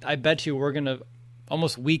 And I bet you we're going to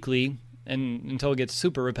almost weekly, and until it gets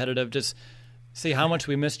super repetitive, just see how much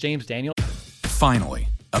we miss James Daniel. Finally,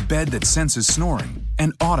 a bed that senses snoring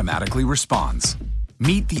and automatically responds.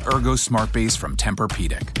 Meet the Ergo Smart Base from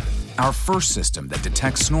Tempur-Pedic, our first system that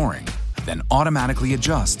detects snoring, then automatically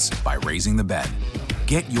adjusts by raising the bed.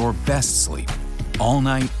 Get your best sleep all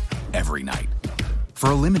night, every night.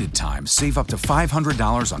 For a limited time, save up to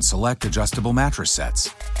 $500 on select adjustable mattress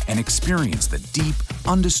sets and experience the deep,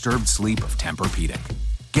 undisturbed sleep of Tempur-Pedic.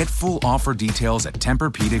 Get full offer details at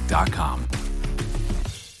TempurPedic.com.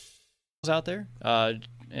 Out there,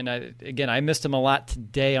 and I missed him a lot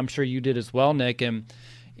today. I'm sure you did as well, Nick. And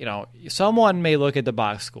someone may look at the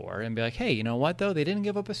box score and be like, "Hey, you know what though? They didn't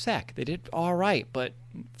give up a sack. They did all right." But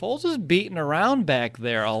Foles is beating around back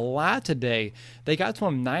there a lot today. They got to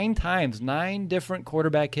him 9 times, 9 different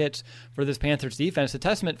quarterback hits for this Panthers defense. A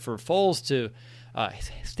testament for Foles to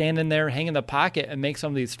stand in there, hang in the pocket, and make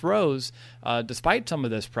some of these throws despite some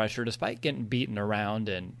of this pressure, despite getting beaten around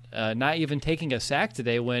and not even taking a sack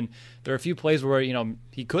today when there are a few plays where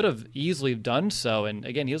he could have easily done so. And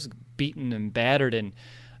again, he was beaten and battered. And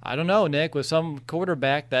I don't know, Nick, with some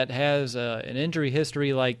quarterback that has an injury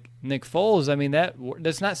history like Nick Foles, I mean,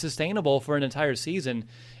 that's not sustainable for an entire season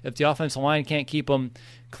if the offensive line can't keep them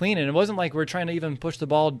clean. And it wasn't like we're trying to even push the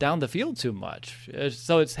ball down the field too much.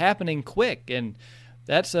 So it's happening quick. And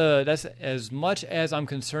that's as much as I'm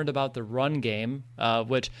concerned about the run game,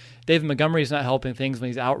 which David Montgomery is not helping things when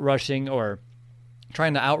he's out rushing or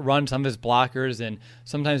trying to outrun some of his blockers and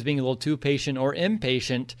sometimes being a little too patient or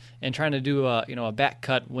impatient and trying to do a back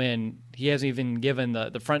cut when he hasn't even given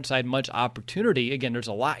the front side much opportunity. Again, there's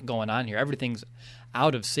a lot going on here. Everything's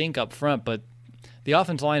out of sync up front, but the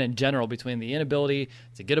offensive line in general, between the inability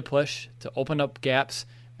to get a push, to open up gaps,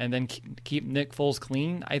 and then keep Nick Foles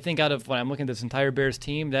clean, I think out of when I'm looking at this entire Bears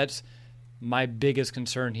team, that's my biggest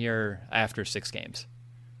concern here after 6 games.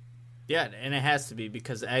 Yeah, and it has to be,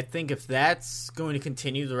 because I think if that's going to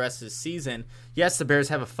continue the rest of the season, yes, the Bears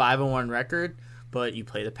have a 5-1 record, but you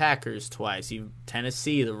play the Packers twice, you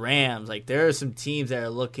Tennessee, the Rams. There are some teams that are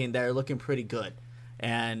looking pretty good.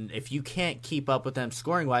 And if you can't keep up with them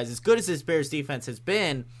scoring-wise, as good as this Bears defense has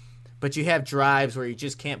been, but you have drives where you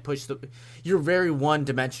just can't push you're very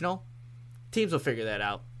one-dimensional, teams will figure that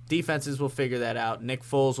out. Defenses will figure that out. Nick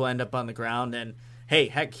Foles will end up on the ground, and hey,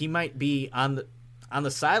 heck, he might be on the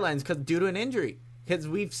sidelines due to an injury, because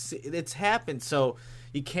it's happened. So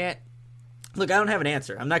you can't look. I don't have an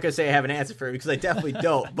answer. I'm not going to say I have an answer for it, because I definitely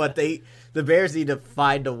don't. But the Bears need to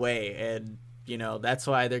find a way, and that's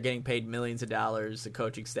why they're getting paid millions of dollars, the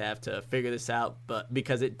coaching staff, to figure this out. But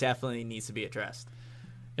because it definitely needs to be addressed.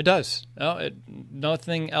 It does.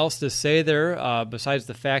 Nothing else to say there besides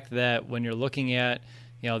the fact that when you're looking at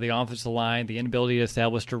the offensive line, the inability to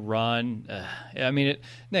establish a run.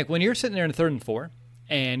 Nick, when you're sitting there in 3rd and 4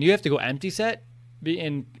 and you have to go empty set,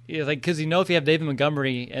 because if you have David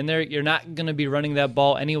Montgomery in there, you're not going to be running that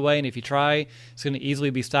ball anyway, and if you try, it's going to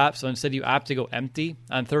easily be stopped. So instead, you opt to go empty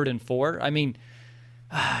on 3rd and 4.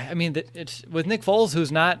 It's with Nick Foles,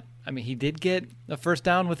 who's not. He did get a first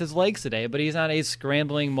down with his legs today, but he's not a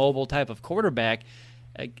scrambling, mobile type of quarterback.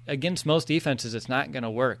 Against most defenses, it's not going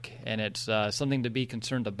to work, and it's something to be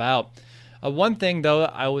concerned about. One thing, though,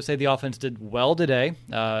 I would say the offense did well today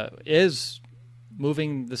is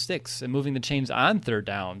moving the sticks and moving the chains on 3rd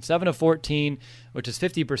down. 7 of 14, which is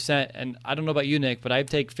 50%. And I don't know about you, Nick, but I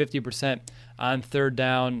take 50% on 3rd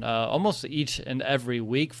down almost each and every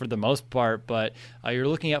week for the most part. But you're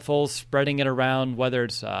looking at Foles spreading it around, whether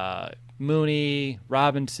it's Mooney,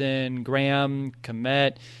 Robinson, Graham,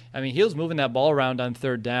 Kmet. He was moving that ball around on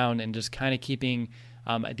 3rd down and just kind of keeping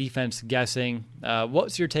a defense guessing.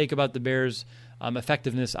 What's your take about the Bears'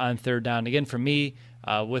 effectiveness on 3rd down? Again, for me,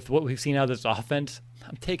 with what we've seen out of this offense,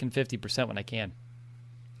 I'm taking 50% when I can.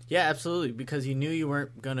 Yeah, absolutely, because you knew you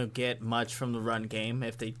weren't going to get much from the run game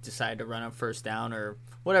if they decide to run on 1st down or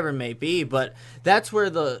whatever it may be. But that's where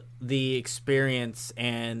the experience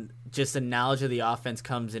and just the knowledge of the offense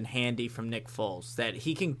comes in handy from Nick Foles, that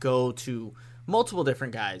he can go to multiple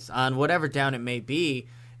different guys on whatever down it may be,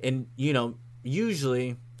 and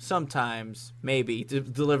usually, sometimes, maybe, to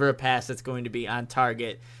deliver a pass that's going to be on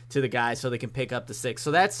target to the guy so they can pick up the 6.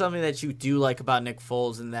 So that's something that you do like about Nick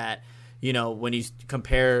Foles, in that, when you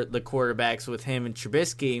compare the quarterbacks with him and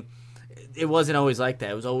Trubisky, it wasn't always like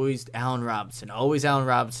that. It was always Allen Robinson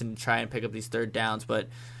to try and pick up these 3rd downs. But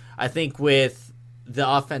I think with the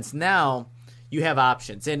offense now, you have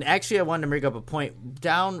options. And actually, I wanted to bring up a point.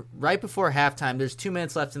 Down right before halftime, there's 2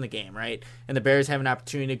 minutes left in the game, right? And the Bears have an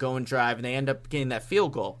opportunity to go and drive, and they end up getting that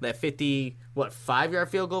field goal, that 5-yard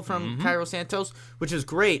field goal from Cairo Santos, which is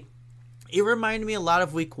great. It reminded me a lot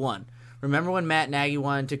of Week 1. Remember when Matt Nagy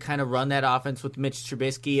wanted to kind of run that offense with Mitch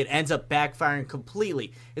Trubisky? It ends up backfiring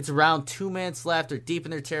completely. It's around 2 minutes left. They're deep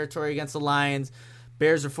in their territory against the Lions.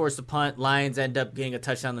 Bears are forced to punt. Lions end up getting a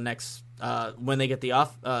touchdown the next when they get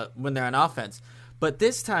when they're on offense. But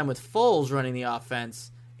this time with Foles running the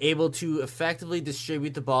offense, able to effectively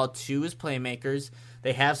distribute the ball to his playmakers,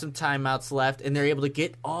 they have some timeouts left, and they're able to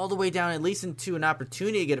get all the way down at least into an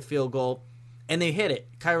opportunity to get a field goal, and they hit it.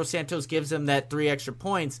 Cairo Santos gives them that 3 extra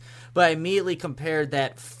points, but I immediately compared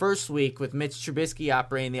that first week with Mitch Trubisky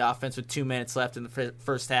operating the offense with 2 minutes left in the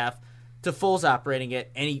first half to Foles operating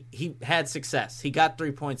it, and he had success. He got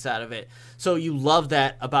 3 points out of it. So you love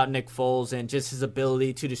that about Nick Foles and just his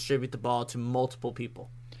ability to distribute the ball to multiple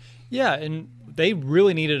people. Yeah, and they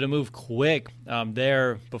really needed to move quick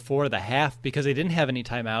there before the half because they didn't have any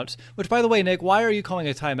timeouts. Which, by the way, Nick, why are you calling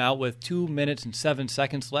a timeout with 2 minutes and 7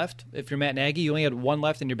 seconds left? If you're Matt Nagy, you only had 1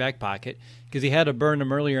 left in your back pocket because he had to burn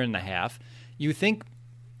them earlier in the half. You think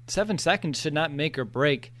 7 seconds should not make or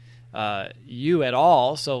break you at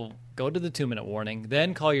all, so go to the 2-minute warning,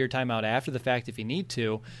 then call your timeout after the fact if you need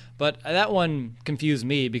to. But that one confused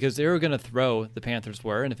me because they were going to throw, the Panthers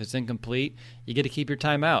were, and if it's incomplete, you get to keep your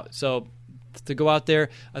timeout. So to go out there,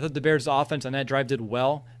 I thought the Bears' offense on that drive did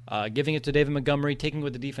well, giving it to David Montgomery, taking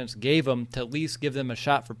what the defense gave them to at least give them a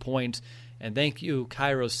shot for points. And thank you,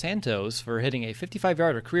 Cairo Santos, for hitting a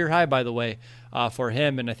 55-yarder, career high, by the way, for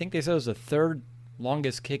him. And I think they said it was the 3rd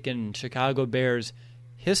longest kick in Chicago Bears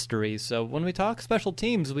history. So when we talk special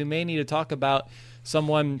teams, we may need to talk about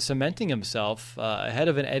someone cementing himself ahead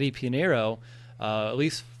of an Eddie Pinheiro, at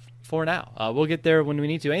least for now. We'll get there when we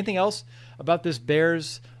need to. Anything else about this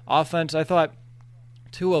Bears offense? I thought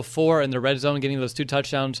 2 of 4 in the red zone, getting those 2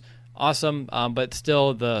 touchdowns, awesome. But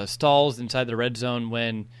still, the stalls inside the red zone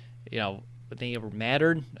when they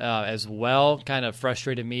mattered as well kind of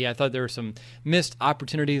frustrated me. I thought there was some missed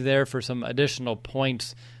opportunity there for some additional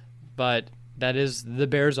points, but that is the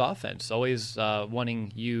Bears' offense, always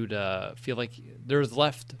wanting you to feel like there's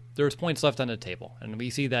points left on the table, and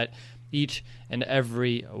we see that each and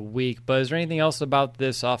every week. But is there anything else about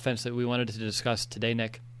this offense that we wanted to discuss today,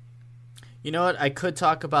 Nick? You know what? I could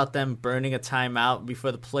talk about them burning a timeout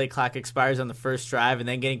before the play clock expires on the first drive and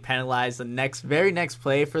then getting penalized the very next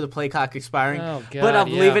play for the play clock expiring. Oh, God, but I'll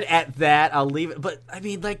leave it at that. I'll leave it. But, I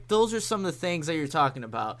mean, those are some of the things that you're talking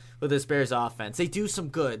about with this Bears offense. They do some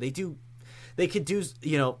good. They could do,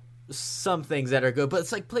 some things that are good. But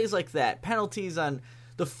it's like plays like that. Penalties on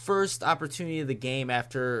the first opportunity of the game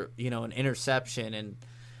after, an interception. And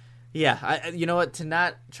Yeah, you know what? To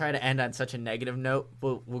not try to end on such a negative note,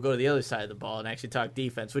 we'll go to the other side of the ball and actually talk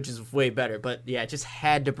defense, which is way better. But yeah, just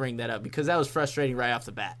had to bring that up because that was frustrating right off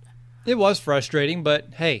the bat. It was frustrating,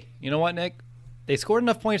 but hey, you know what, Nick? They scored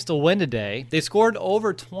enough points to win today. They scored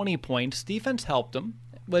over 20 points. Defense helped them,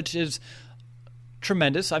 which is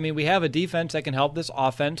tremendous. I mean, we have a defense that can help this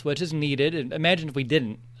offense, which is needed. And imagine if we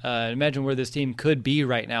didn't. Imagine where this team could be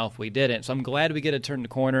right now if we didn't. So I'm glad we get to turn the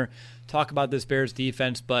corner, talk about this Bears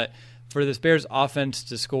defense. But for this Bears offense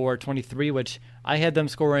to score 23, which I had them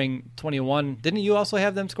scoring 21, didn't you also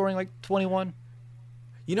have them scoring like 21?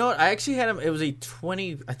 You know what? I actually had them. It was a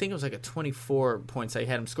 20. I think it was like a 24 points I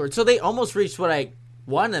had them scored. So they almost reached what I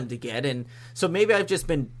wanted them to get, and so maybe I've just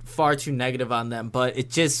been far too negative on them. But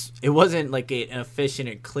it wasn't like an efficient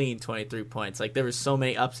and clean 23 points. Like there were so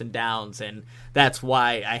many ups and downs, and that's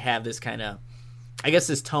why I have this kind of, I guess,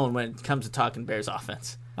 this tone when it comes to talking Bears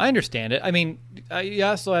offense. I understand it. I mean, you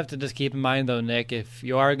also have to just keep in mind, though, Nick, if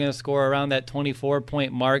you are going to score around that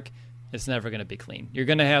 24-point mark, it's never going to be clean. You're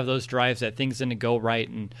going to have those drives that things didn't go right,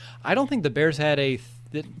 and I don't think the Bears had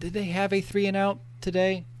did they have a 3-and-out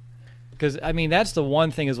today? Because, I mean, that's the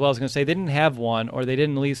one thing as well. I was going to say they didn't have one, or they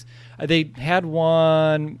didn't at least they had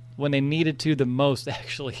one when they needed to the most,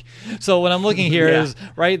 actually. So what I'm looking here is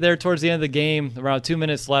right there towards the end of the game, around 2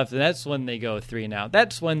 minutes left, and that's when they go 3-and-out.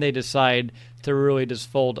 That's when they decide to really just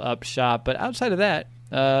fold up shop. But outside of that,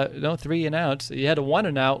 no 3-and-outs. You had a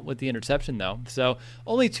 1-and-out with the interception, though. So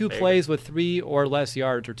only 2 plays with 3 or less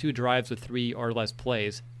yards, or 2 drives with 3 or less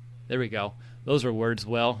plays. There we go. Those are words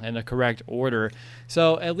well in the correct order.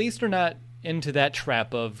 So at least we're not into that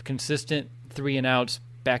trap of consistent 3-and-outs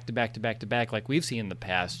back to back to back to back like we've seen in the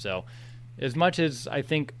past. So as much as I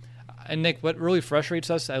think, and Nick, what really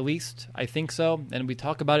frustrates us, at least I think so, and we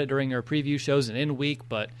talk about it during our preview shows and in week,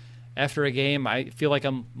 but after a game I feel like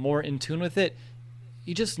I'm more in tune with it.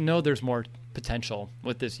 You just know there's more potential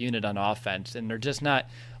with this unit on offense, and they're just not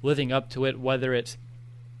living up to it, whether it's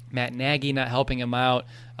Matt Nagy not helping him out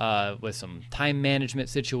with some time management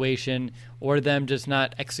situation, or them just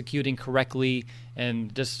not executing correctly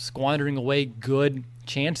and just squandering away good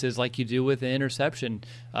chances like you do with an interception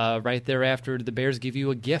right there after the Bears give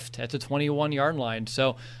you a gift at the 21-yard line.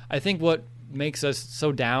 So I think what makes us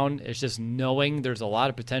so down is just knowing there's a lot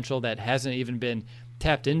of potential that hasn't even been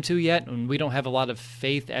tapped into yet, and we don't have a lot of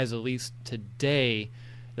faith, as at least today,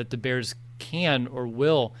 that the Bears can or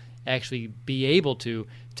will actually be able to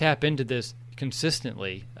tap into this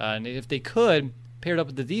consistently. And if they could, paired up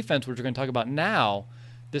with the defense, which we're going to talk about now,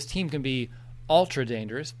 this team can be ultra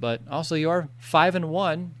dangerous. But also you are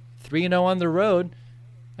 5-1, 3-0 on the road.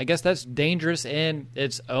 I guess that's dangerous in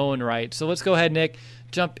its own right. So let's go ahead, Nick,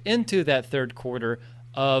 jump into that third quarter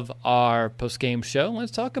of our post-game show.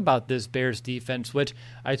 Let's talk about this Bears defense, which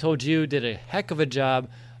I told you did a heck of a job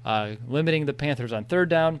limiting the Panthers on third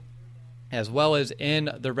down, as well as in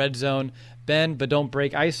the red zone. Bend but don't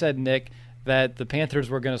break. I said, Nick, that the Panthers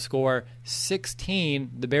were going to score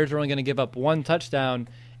 16. The Bears were only going to give up 1 touchdown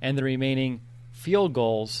and the remaining field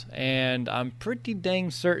goals. And I'm pretty dang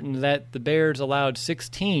certain that the Bears allowed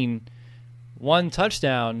 16, 1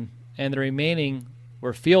 touchdown, and the remaining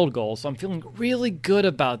were field goals. So I'm feeling really good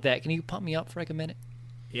about that. Can you pump me up for like a minute?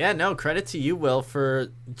 Yeah, no, credit to you, Will, for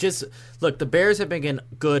just, look, the Bears have been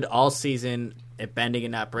good all season at bending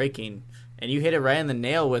and not breaking. And you hit it right on the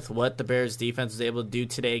nail with what the Bears defense was able to do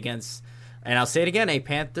today against, and I'll say it again, a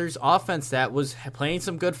Panthers offense that was playing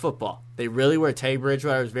some good football. They really were. Teddy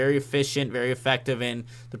Bridgewater was very efficient, very effective in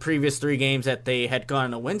the previous 3 games that they had gone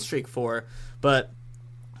on a win streak for. But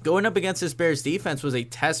going up against this Bears defense was a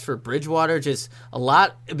test for Bridgewater. Just a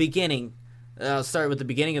lot at the beginning. I'll start with the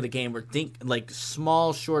beginning of the game where like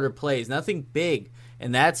small, shorter plays, nothing big.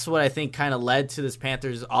 And that's what I think kind of led to this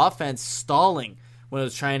Panthers offense stalling when it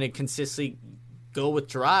was trying to consistently go with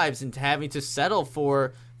drives and having to settle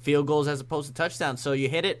for field goals as opposed to touchdowns. So you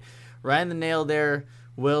hit it right in the nail there,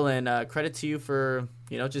 Will, and credit to you for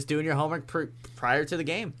just doing your homework prior to the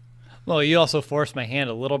game. Well, you also forced my hand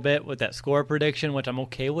a little bit with that score prediction, which I'm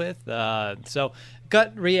okay with. So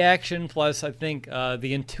gut reaction plus, I think,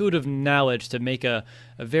 the intuitive knowledge to make a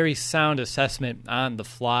very sound assessment on the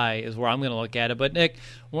fly is where I'm going to look at it. But, Nick,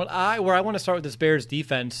 where I want to start with this Bears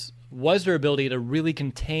defense was their ability to really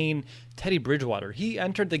contain Teddy Bridgewater. He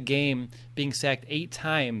entered the game being sacked 8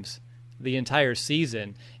 times the entire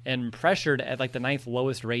season and pressured at like the 9th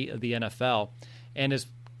lowest rate of the NFL. And his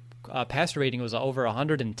passer rating was over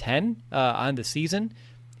 110 on the season.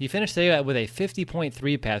 He finished today with a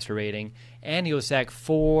 50.3 passer rating, and he was sacked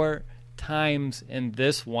 4 times in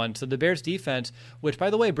this one. So the Bears defense, which, by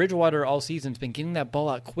the way, Bridgewater all season has been getting that ball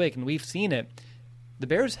out quick, and we've seen it, the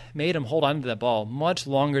Bears made him hold on to that ball much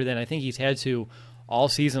longer than I think he's had to all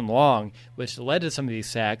season long, which led to some of these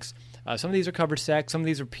sacks. Some of these are covered sacks. Some of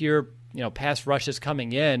these are pure, pass rushes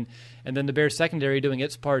coming in, and then the Bears secondary doing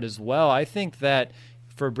its part as well. I think that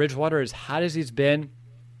for Bridgewater, as hot as he's been,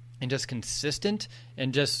 and just consistent,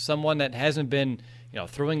 and just someone that hasn't been,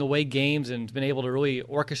 throwing away games and been able to really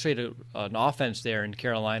orchestrate an offense there in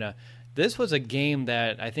Carolina, this was a game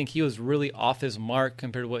that I think he was really off his mark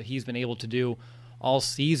compared to what he's been able to do all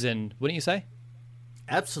season. Wouldn't you say?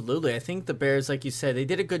 Absolutely. I think the Bears, like you said, they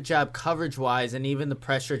did a good job coverage-wise, and even the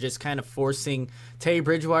pressure just kind of forcing Teddy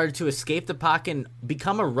Bridgewater to escape the pocket and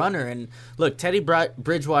become a runner. And look, Teddy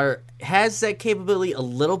Bridgewater has that capability a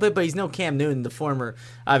little bit, but he's no Cam Newton, the former,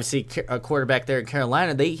 obviously, quarterback there in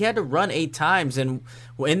Carolina. He had to run 8 times, and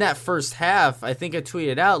in that first half, I think I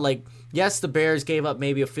tweeted out, yes, the Bears gave up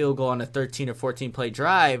maybe a field goal on a 13 or 14-play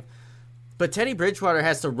drive, but Teddy Bridgewater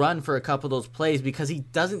has to run for a couple of those plays because he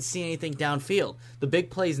doesn't see anything downfield. The big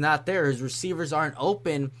play's not there. His receivers aren't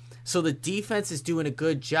open, so the defense is doing a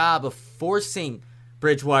good job of forcing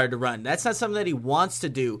Bridgewater to run. That's not something that he wants to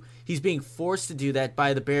do. He's being forced to do that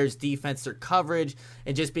by the Bears' defense, their coverage,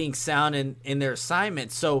 and just being sound in their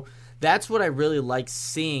assignments. So that's what I really like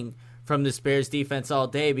seeing from this Bears defense all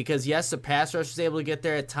day because, yes, the pass rush was able to get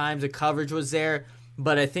there at times. The coverage was there,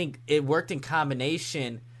 but I think it worked in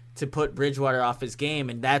combination to put Bridgewater off his game,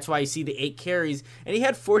 and that's why you see the 8 carries, and he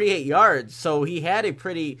had 48 yards, so he had a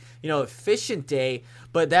pretty, efficient day,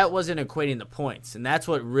 but that wasn't equating the points, and that's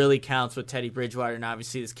what really counts with Teddy Bridgewater and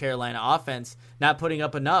obviously this Carolina offense not putting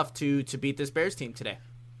up enough to beat this Bears team today.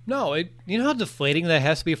 No, you know how deflating that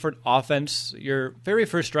has to be for an offense? Your very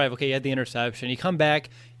first drive, okay, you had the interception, you come back,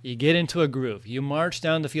 you get into a groove, you march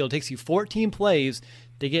down the field, it takes you 14 plays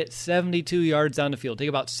to get 72 yards down the field, take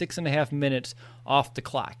about 6.5 minutes off the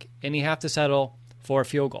clock, and you have to settle for a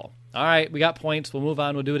field goal. All right, we got points, we'll move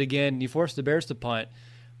on, we'll do it again. You force the Bears to punt.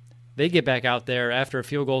 They get back out there after a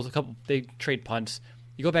field goal, they trade punts.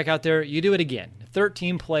 You go back out there, you do it again.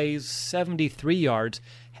 13 plays, 73 yards.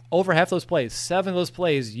 Over half those plays, 7 of those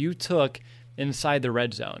plays you took inside the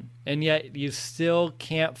red zone. And yet you still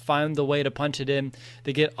can't find the way to punch it in.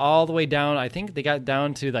 They get all the way down. I think they got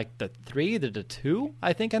down to the 3, the 2,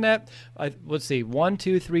 I think, on that. Let's see, 1,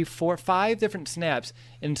 2, 3, 4, 5 different snaps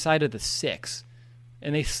inside of the 6.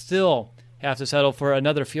 And they still have to settle for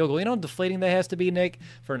another field goal. You know how deflating that has to be, Nick,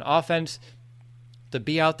 for an offense to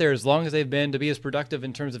be out there as long as they've been, to be as productive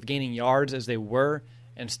in terms of gaining yards as they were,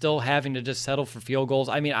 and still having to just settle for field goals.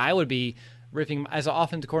 I mean, I would be ripping, as an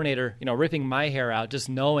offensive coordinator, ripping my hair out, just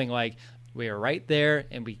knowing we are right there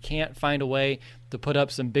and we can't find a way to put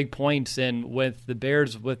up some big points. And with the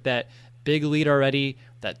Bears with that big lead already,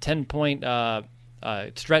 that 10-point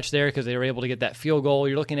stretch there because they were able to get that field goal,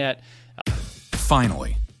 you're looking at...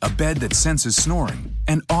 Finally, a bed that senses snoring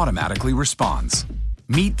and automatically responds.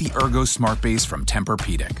 Meet the Ergo Smart Base from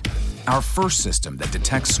Tempur-Pedic, our first system that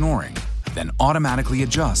detects snoring, then automatically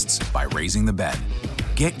adjusts by raising the bed.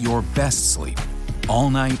 Get your best sleep all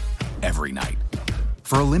night, every night.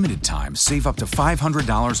 For a limited time, save up to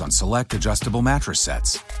 $500 on select adjustable mattress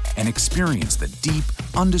sets and experience the deep,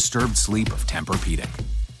 undisturbed sleep of Tempur-Pedic.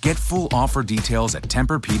 Get full offer details at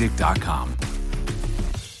TempurPedic.com.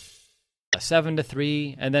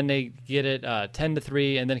 7-3, and then they get it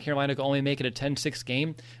 10-3, and then Carolina could only make it a 10-6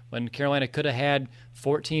 game when Carolina could have had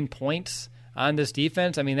 14 points on this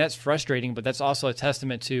defense. I mean, that's frustrating, but that's also a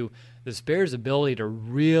testament to this Bears' ability to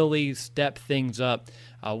really step things up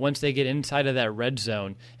once they get inside of that red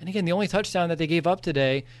zone. And again, the only touchdown that they gave up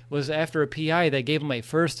today was after a PI that gave them a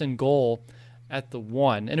 1st and goal at the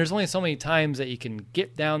 1. And there's only so many times that you can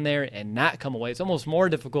get down there and not come away. It's almost more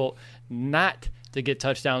difficult not to get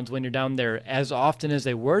touchdowns when you're down there as often as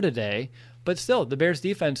they were today. But still, the Bears'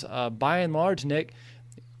 defense, by and large, Nick,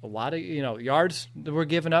 a lot of yards were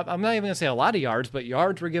given up. I'm not even going to say a lot of yards, but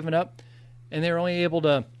yards were given up, and they were only able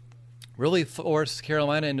to really force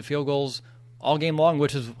Carolina into field goals all game long,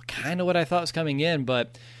 which is kind of what I thought was coming in.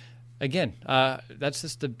 But again, that's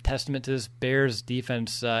just a testament to this Bears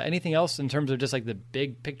defense. Anything else in terms of just the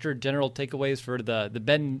big picture, general takeaways for the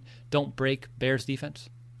bend don't break Bears defense?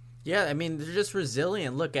 Yeah, I mean, they're just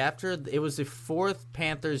resilient. Look, after it was the 4th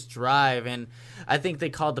Panthers drive, and I think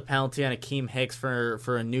they called the penalty on Akeem Hicks for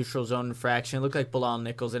a neutral zone infraction. It looked like Bilal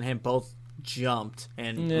Nichols and him both jumped.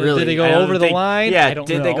 And really, did they go over the line? Yeah,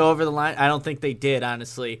 did they go over the line? I don't think they did,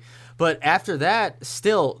 honestly. But after that,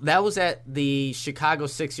 still, that was at the Chicago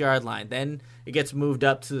 6-yard line. Then it gets moved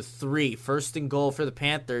up to the 3. 1st and goal for the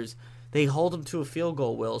Panthers. They hold them to a field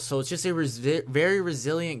goal, Will. So it's just a very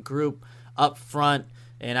resilient group up front.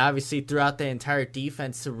 and obviously throughout the entire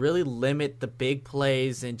defense to really limit the big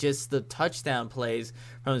plays and just the touchdown plays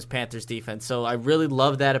from this Panthers defense. So I really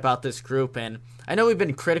love that about this group, and I know we've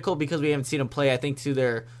been critical because we haven't seen them play, I think, to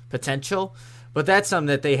their potential, but that's something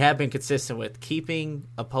that they have been consistent with, keeping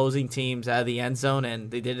opposing teams out of the end zone,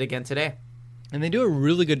 and they did it again today. And they do a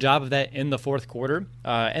really good job of that in the fourth quarter.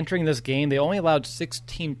 Entering this game, they only allowed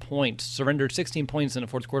 16 points, surrendered 16 points in the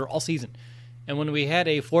fourth quarter all season. And when we had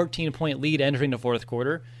a 14-point lead entering the fourth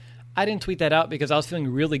quarter, I didn't tweet that out because I was feeling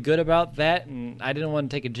really good about that, and I didn't want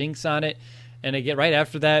to take a jinx on it. And again, right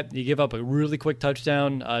after that, you give up a really quick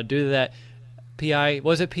touchdown due to that PI.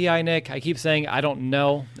 Was it PI, Nick? I keep saying I don't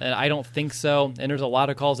know, and I don't think so. And there's a lot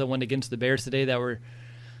of calls that went against the Bears today that were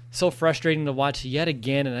so frustrating to watch yet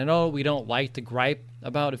again. And I know we don't like to gripe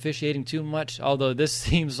about officiating too much, although this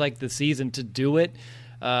seems like the season to do it.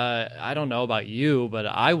 I don't know about you, but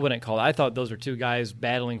I wouldn't call it. I thought those were two guys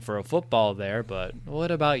battling for a football there. But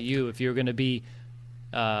what about you if you're going to be,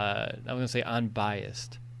 I'm going to say,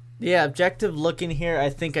 unbiased? Yeah, objective looking here,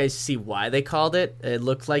 I think I see why they called it. It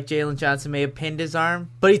looked like Jalen Johnson may have pinned his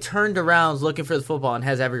arm, but he turned around looking for the football and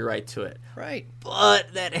has every right to it. Right.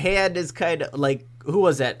 But that hand is kind of like, who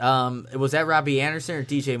was that? Was that Robbie Anderson or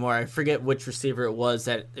DJ Moore? I forget which receiver it was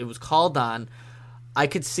that it was called on. I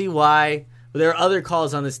could see why. There are other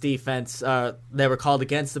calls on this defense that were called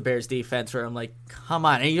against the Bears defense where I'm like, come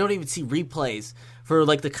on. And you don't even see replays for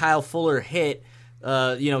like the Kyle Fuller hit,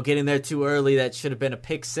 getting there too early. That should have been a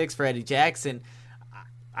pick six for Eddie Jackson.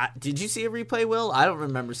 Did you see a replay, Will? I don't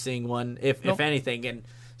remember seeing one, if anything. And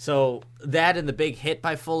so that and the big hit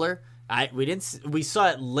by Fuller, we saw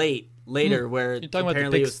it later where you're talking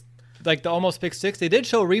apparently about the almost pick six. They did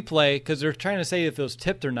show a replay because they're trying to say if it was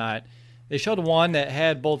tipped or not. They showed one that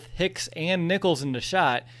had both Hicks and Nichols in the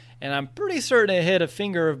shot, and I'm pretty certain it hit a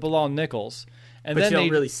finger of Bilal Nichols. And but then you don't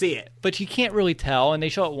really see it. But you can't really tell, and they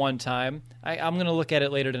show it one time. I'm going to look at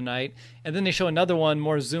it later tonight. And then they show another one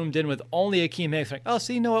more zoomed in with only Akeem Hicks. Like, oh,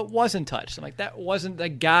 see, no, it wasn't touched. I'm like, that wasn't the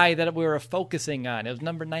guy that we were focusing on. It was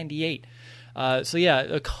number 98. So, yeah,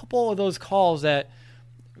 a couple of those calls that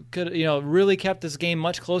could, really kept this game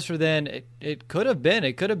much closer than it could have been.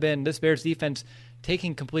 It could have been this Bears defense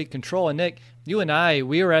taking complete control. And Nick, you and I,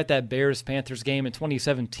 we were at that Bears-Panthers game in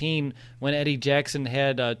 2017 when Eddie Jackson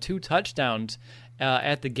had 2 touchdowns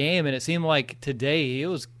at the game, and it seemed like today it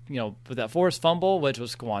was, with that forced fumble, which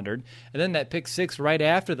was squandered, and then that pick six right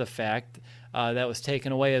after the fact that was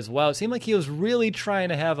taken away as well. It seemed like he was really trying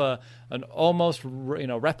to have an almost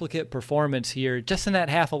replicate performance here just in that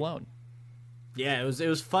half alone. Yeah, it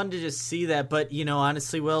was fun to just see that, but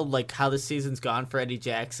honestly, Will, like how the season's gone for Eddie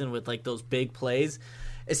Jackson with like those big plays.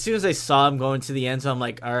 As soon as I saw him going to the end zone, I'm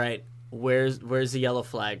like, all right, where's the yellow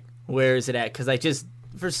flag? Where is it at? Because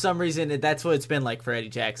for some reason, that's what it's been like for Eddie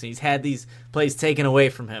Jackson. He's had these plays taken away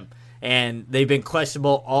from him, and they've been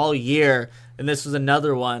questionable all year. And this was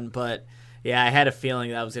another one, but yeah, I had a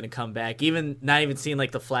feeling that was going to come back. Not even seeing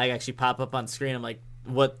like the flag actually pop up on screen, I'm like,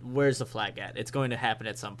 where's the flag at? It's going to happen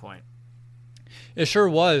at some point. It sure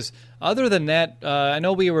was. Other than that, I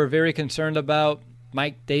know we were very concerned about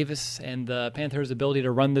Mike Davis and the Panthers' ability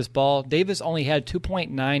to run this ball. Davis only had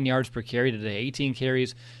 2.9 yards per carry today, 18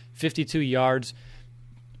 carries, 52 yards.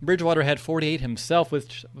 Bridgewater had 48 himself,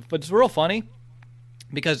 which is real funny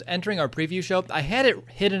because entering our preview show, I had it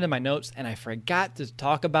hidden in my notes, and I forgot to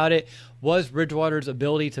talk about it, was Bridgewater's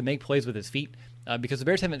ability to make plays with his feet because the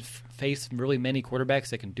Bears haven't faced really many quarterbacks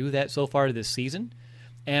that can do that so far this season.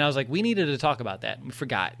 And I was like, we needed to talk about that. And we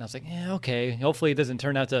forgot. And I was like, yeah, okay. Hopefully it doesn't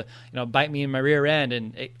turn out to bite me in my rear end.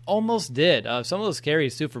 And it almost did. Some of those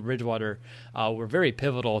carries, too, for Bridgewater were very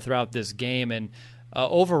pivotal throughout this game. And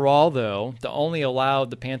overall, though, they only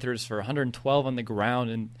allowed the Panthers for 112 on the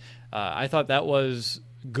ground. And I thought that was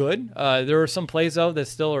good. There were some plays, though, that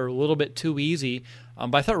still are a little bit too easy.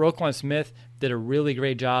 But I thought Roquan Smith did a really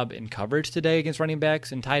great job in coverage today against running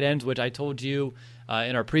backs and tight ends, which I told you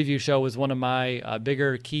in our preview show was one of my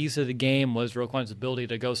bigger keys to the game was Roquan's ability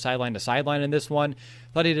to go sideline to sideline in this one.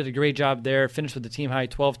 Thought he did a great job there. Finished with the team-high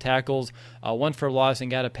 12 tackles, 1 for loss, and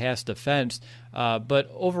got a pass defense. But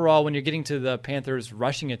overall, when you're getting to the Panthers'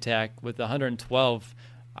 rushing attack with 112,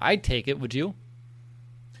 I'd take it. Would you?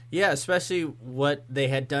 Yeah, especially what they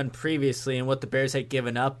had done previously and what the Bears had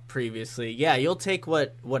given up previously. Yeah, you'll take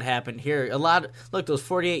what happened here. Look, those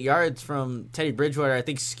 48 yards from Teddy Bridgewater, I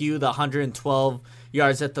think, skew the 112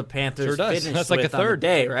 yards that the Panthers finished That's like with a third on the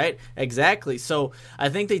day, right? Exactly. So I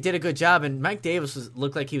think they did a good job, and Mike Davis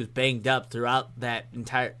looked like he was banged up throughout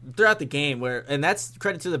the game. And that's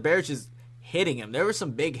credit to the Bears, just hitting him. There were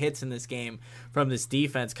some big hits in this game from this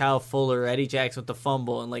defense. Kyle Fuller, Eddie Jackson with the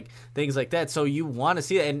fumble, and things like that. So you want to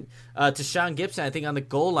see that. And to Sean Gibson, I think on the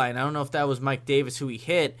goal line, I don't know if that was Mike Davis who he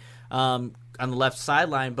hit on the left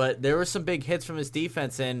sideline, but there were some big hits from his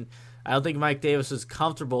defense, and I don't think Mike Davis was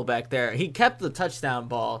comfortable back there. He kept the touchdown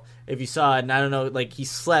ball, if you saw it, and I don't know, he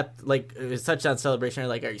slept, his touchdown celebration,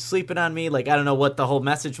 are you sleeping on me? I don't know what the whole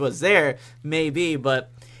message was there, maybe,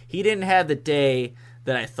 but he didn't have the day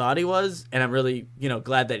that I thought he was, and I'm really,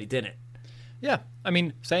 glad that he didn't. Yeah,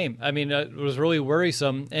 same. It was really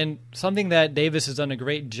worrisome, and something that Davis has done a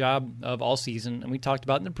great job of all season, and we talked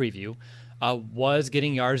about in the preview, was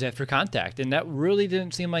getting yards after contact. And that really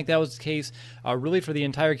didn't seem like that was the case really for the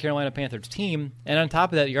entire Carolina Panthers team. And on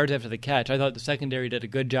top of that, yards after the catch, I thought the secondary did a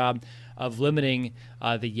good job of limiting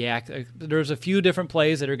the yak. There's a few different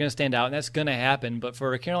plays that are going to stand out, and that's going to happen. But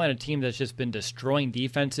for a Carolina team that's just been destroying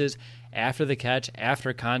defenses after the catch,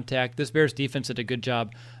 after contact, this Bears defense did a good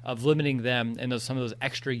job of limiting them and some of those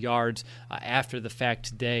extra yards after the fact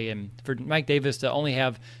today. And for Mike Davis to only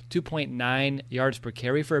have 2.9 yards per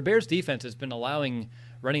carry, for a Bears defense that's been allowing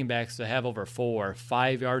running backs to have over 4 or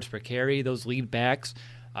 5 yards per carry, those lead backs,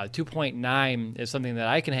 2.9 is something that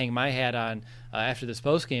I can hang my hat on after this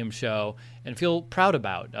postgame show and feel proud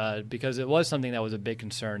about because it was something that was a big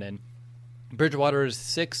concern. And Bridgewater's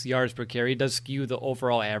 6 yards per carry does skew the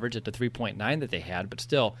overall average at the 3.9 that they had, but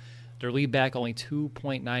still, their lead back only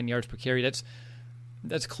 2.9 yards per carry.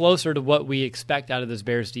 That's closer to what we expect out of this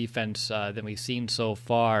Bears defense than we've seen so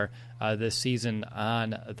far this season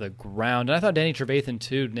on the ground. And I thought Danny Trevathan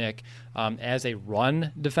too, Nick, as a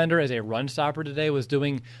run defender, as a run stopper today, was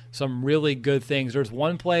doing some really good things. There's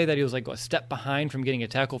one play that he was a step behind from getting a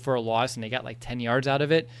tackle for a loss, and they got 10 yards out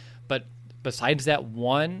of it. But besides that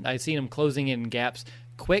one, I've seen him closing in gaps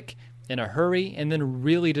quick, in a hurry, and then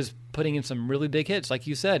really just putting in some really big hits, like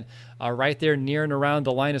you said, right there near and around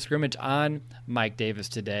the line of scrimmage on Mike Davis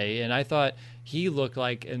today. And I thought he looked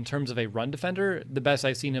like, in terms of a run defender, the best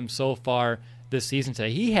I've seen him so far this season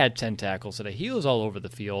today. He had 10 tackles today. He was all over the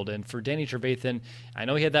field. And for Danny Trevathan, I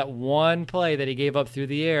know he had that one play that he gave up through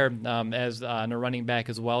the air as on a running back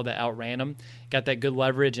as well that outran him, got that good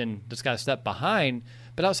leverage and just got a step behind.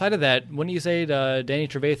 But outside of that, wouldn't you say Danny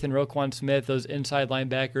Trevathan, Roquan Smith, those inside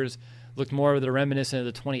linebackers looked more of the reminiscent of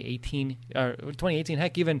the 2018,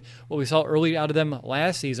 heck, even what we saw early out of them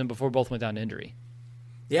last season before both went down to injury?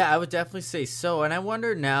 Yeah, I would definitely say so. And I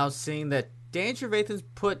wonder now, seeing that Danny Trevathan's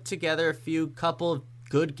put together a couple of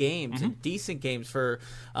good games and decent games for,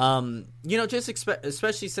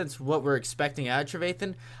 especially since what we're expecting out of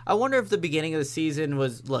Trevathan. I wonder if the beginning of the season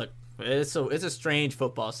was, it's a strange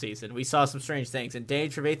football season. We saw some strange things. And Danny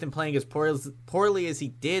Trevathan playing as poorly as he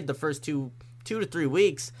did the first two to 3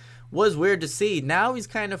 weeks was weird to see. Now he's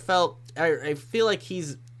kind of I feel like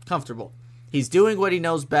he's comfortable. He's doing what he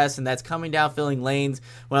knows best, and that's coming down, filling lanes.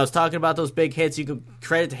 When I was talking about those big hits, you can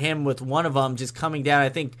credit to him with one of them just coming down. I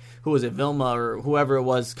think, who was it, Vilma or whoever it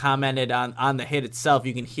was, commented on the hit itself.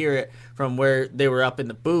 You can hear it from where they were up in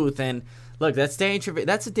the booth. And look, that's a Danny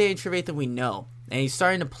Trevathan we know. And he's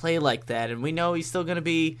starting to play like that. And we know he's still going to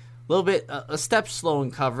be a little bit a step slow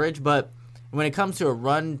in coverage, but when it comes to a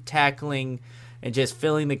run tackling and just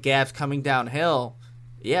filling the gaps coming downhill,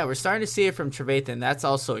 yeah, we're starting to see it from Trevathan. That's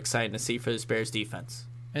also exciting to see for this Bears defense.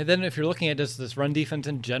 And then if you're looking at just this run defense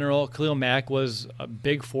in general, Khalil Mack was a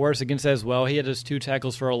big force against that as well. He had his 2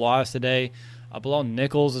 tackles for a loss today. Bilal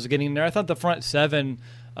Nichols is getting there. I thought the front 7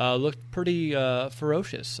 looked pretty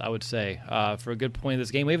ferocious, I would say, for a good point of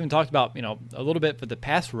this game. We even talked about, a little bit for the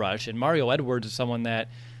pass rush, and Mario Edwards is someone that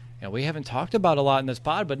we haven't talked about a lot in this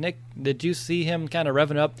pod, but Nick, did you see him kind of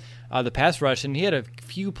revving up the pass rush? And he had a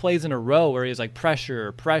few plays in a row where he was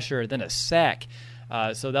pressure, then a sack.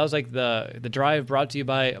 So that was the drive brought to you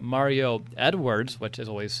by Mario Edwards, which is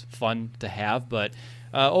always fun to have. But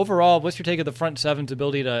overall, what's your take of the front 7's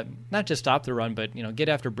ability to not just stop the run, but get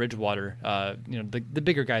after Bridgewater, the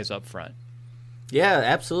bigger guys up front? Yeah,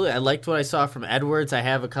 absolutely. I liked what I saw from Edwards. I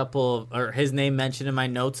have his name mentioned in my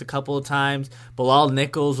notes a couple of times. Bilal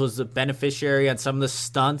Nichols was the beneficiary on some of the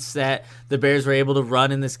stunts that the Bears were able to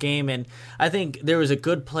run in this game. And I think there was a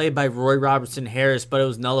good play by Roy Robertson Harris, but it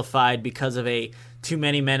was nullified because of a too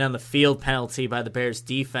many men on the field penalty by the Bears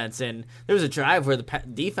defense. And there was a drive where the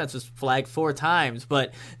defense was flagged 4 times,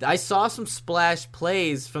 but I saw some splash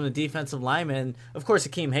plays from the defensive linemen. Of course,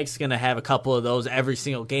 Akeem Hicks is going to have a couple of those every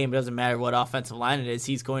single game. It doesn't matter what offensive line it is.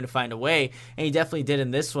 He's going to find a way, and he definitely did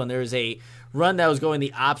in this one. There was a run that was going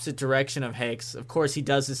the opposite direction of Hicks. Of course, he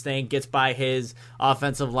does his thing, gets by his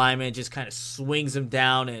offensive lineman, just kind of swings him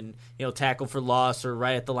down and, tackle for loss or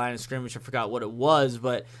right at the line of scrimmage. I forgot what it was,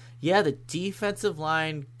 but yeah, the defensive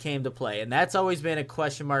line came to play, and that's always been a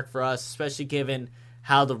question mark for us, especially given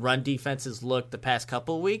how the run defenses looked the past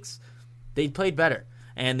couple of weeks. They played better,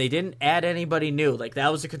 and they didn't add anybody new. Like,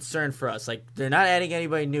 that was a concern for us. Like, they're not adding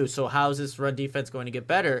anybody new, so how is this run defense going to get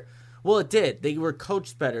better? Well, it did. They were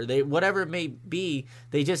coached better. Whatever it may be,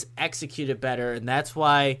 they just executed better, and that's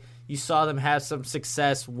why you saw them have some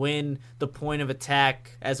success, win the point of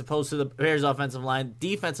attack, as opposed to the Bears' offensive line.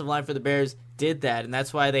 Defensive line for the Bears did that, and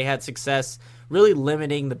that's why they had success really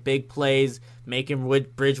limiting the big plays, making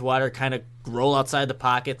Bridgewater kind of roll outside the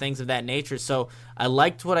pocket, things of that nature. So I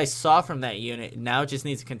liked what I saw from that unit. Now it just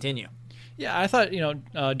needs to continue. Yeah, I thought,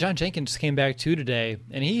 John Jenkins came back too today,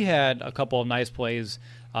 and he had a couple of nice plays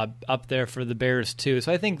up there for the Bears too.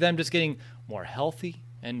 So I think them just getting more healthy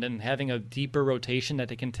and then having a deeper rotation that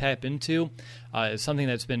they can tap into is something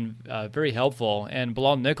that's been very helpful. And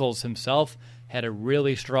Bilal Nichols himself had a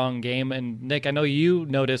really strong game. And, Nick, I know you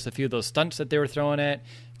noticed a few of those stunts that they were throwing at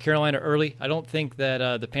Carolina early. I don't think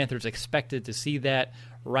that the Panthers expected to see that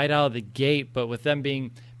right out of the gate, but with them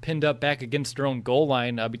being pinned up back against their own goal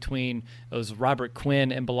line between those Robert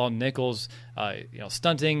Quinn and Bilal Nichols,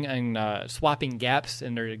 stunting and swapping gaps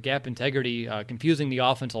in their gap integrity, confusing the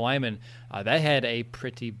offensive linemen, that had a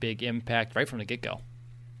pretty big impact right from the get-go.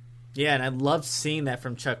 Yeah, and I loved seeing that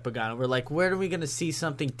from Chuck Pagano. We're like, where are we going to see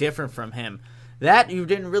something different from him? That you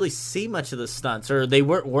didn't really see much of the stunts, or they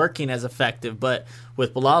weren't working as effective. But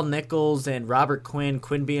with Bilal Nichols and Robert Quinn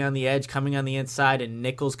being on the edge, coming on the inside, and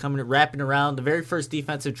Nichols wrapping around, the very first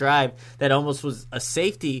defensive drive that almost was a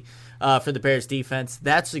safety for the Bears defense,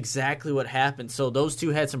 that's exactly what happened. So those two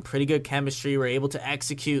had some pretty good chemistry, were able to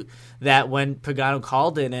execute that when Pagano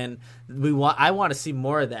called it, and I want to see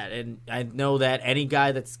more of that. And I know that any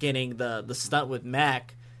guy that's getting the stunt with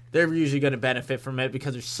Mac, they're usually going to benefit from it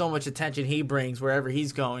because there's so much attention he brings wherever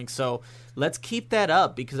he's going. So let's keep that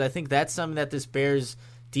up, because I think that's something that this Bears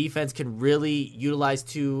defense can really utilize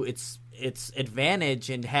to its advantage,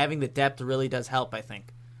 and having the depth really does help, I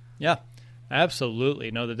think. Yeah,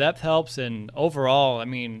 absolutely. No, the depth helps, and overall, I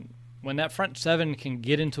mean, when that front seven can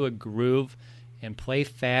get into a groove and play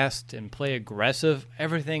fast and play aggressive,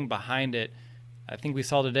 everything behind it, I think we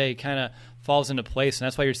saw today, kind of falls into place, and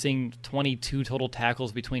that's why you're seeing 22 total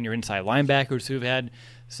tackles between your inside linebackers, who've had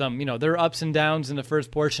some, their ups and downs in the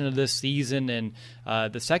first portion of this season, and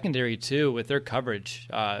the secondary too with their coverage,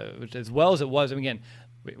 which, as well as it was. I mean, again,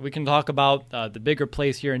 we can talk about the bigger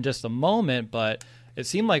plays here in just a moment, but it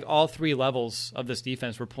seemed like all three levels of this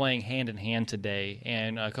defense were playing hand in hand today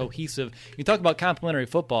and cohesive. You talk about complementary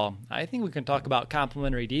football. I think we can talk about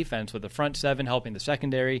complementary defense with the front seven helping the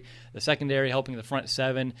secondary helping the front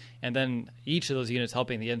seven, and then each of those units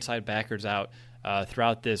helping the inside backers out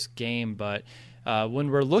throughout this game. But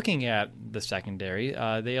when we're looking at the secondary,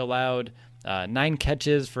 they allowed 9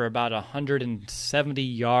 catches for about 170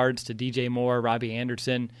 yards to DJ Moore, Robbie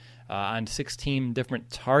Anderson, on 16 different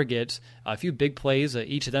targets. A few big plays.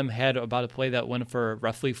 Each of them had about a play that went for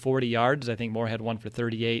roughly 40 yards. I think Moore had one for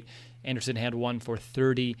 38. Anderson had one for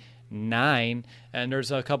 39. And there's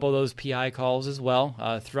a couple of those PI calls as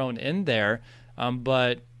well thrown in there.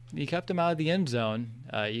 But you kept them out of the end zone.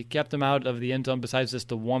 Besides just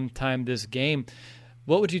the one time this game.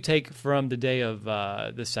 What would you take from the day of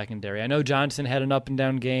the secondary? I know Johnson had an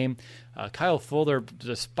up-and-down game. Kyle Fuller,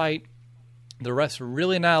 despite the refs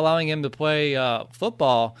really not allowing him to play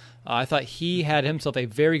football, I thought he had himself a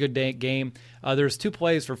very good game. There's 2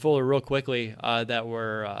 plays for Fuller real quickly that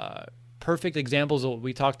were perfect examples of what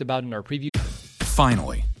we talked about in our preview.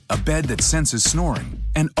 Finally, a bed that senses snoring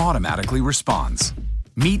and automatically responds.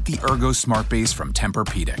 Meet the Ergo Smart Base from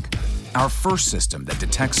Tempur-Pedic, our first system that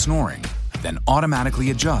detects snoring, then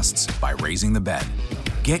automatically adjusts by raising the bed.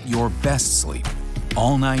 Get your best sleep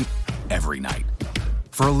all night, every night.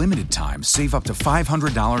 For a limited time, save up to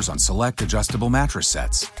 $500 on select adjustable mattress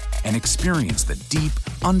sets and experience the deep,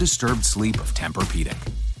 undisturbed sleep of Tempur-Pedic.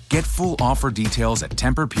 Get full offer details at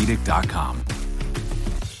TempurPedic.com.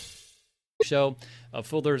 Show of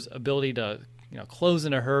Fuller's ability to close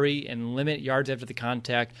in a hurry and limit yards after the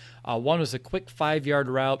contact. One was a quick 5-yard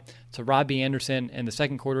route to Robbie Anderson in the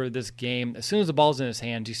second quarter of this game. As soon as the ball's in his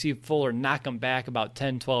hands, you see Fuller knock him back about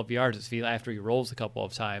 10, 12 yards after he rolls a couple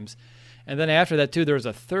of times. And then after that, too, there was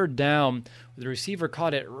a third down. The receiver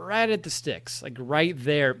caught it right at the sticks, like right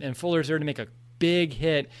there. And Fuller's there to make a big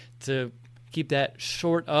hit to keep that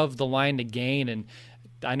short of the line to gain. And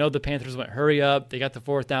I know the Panthers went hurry up. They got the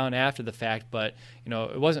 4th down after the fact, but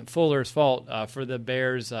it wasn't Fuller's fault for the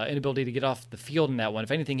Bears' inability to get off the field in that one.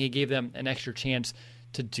 If anything, he gave them an extra chance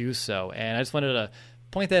to do so. And I just wanted to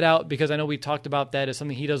point that out because I know we talked about that as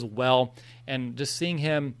something he does well. And just seeing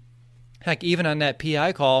him, heck, even on that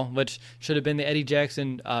PI call, which should have been the Eddie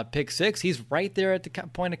Jackson pick 6, he's right there at the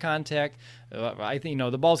point of contact. I think,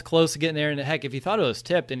 the ball's close to getting there. And heck, if he thought it was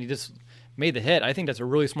tipped and he just made the hit, I think that's a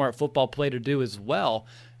really smart football play to do as well.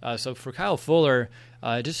 So for Kyle Fuller,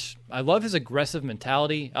 I love his aggressive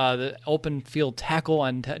mentality. The open field tackle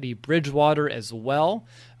on Teddy Bridgewater as well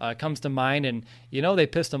comes to mind. And, they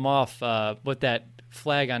pissed him off with that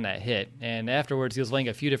flag on that hit. And afterwards, he was laying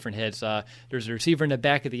a few different hits. There's a receiver in the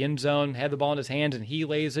back of the end zone, had the ball in his hands, and he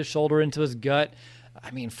lays his shoulder into his gut.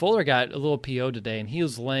 I mean, Fuller got a little PO today, and he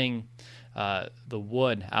was laying the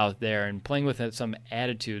wood out there and playing with some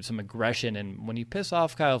attitude, some aggression. And when you piss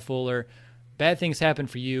off Kyle Fuller, bad things happen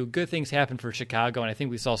for you, good things happen for Chicago, and I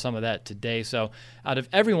think we saw some of that today. So out of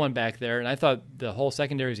everyone back there, and I thought the whole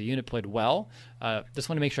secondary as a unit played well, just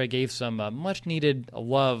want to make sure I gave some much-needed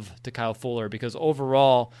love to Kyle Fuller because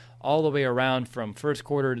overall, all the way around from first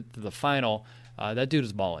quarter to the final, that dude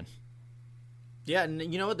is balling. Yeah, and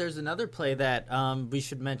you know what? There's another play that we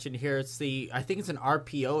should mention here. I think it's an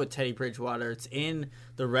RPO with Teddy Bridgewater. It's in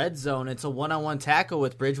the red zone. It's a one-on-one tackle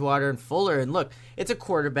with Bridgewater and Fuller. And look, it's a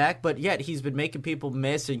quarterback, but yet he's been making people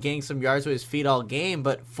miss and getting some yards with his feet all game.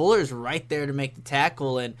 But Fuller's right there to make the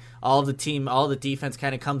tackle, and all the defense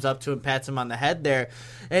kind of comes up to him, pats him on the head there.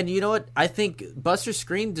 And you know what? I think Buster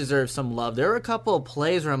Skrine deserves some love. There were a couple of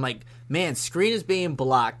plays where I'm like, man, Skrine is being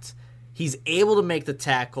blocked. He's able to make the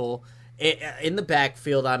tackle in the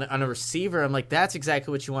backfield on a receiver. I'm like, that's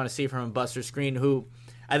exactly what you want to see from a Buster Skrine, who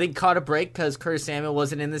I think caught a break because Curtis Samuel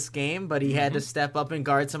wasn't in this game, but he had to step up and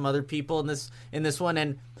guard some other people in this one.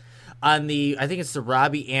 And on I think it's the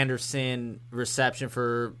Robbie Anderson reception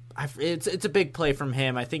it's a big play from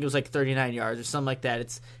him. I think it was like 39 yards or something like that.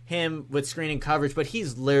 It's him with screening coverage, but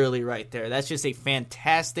he's literally right there. That's just a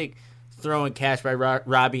fantastic throw and catch by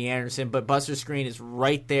Robbie Anderson, but Buster Skrine is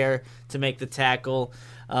right there to make the tackle.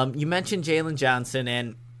 You mentioned Jalen Johnson,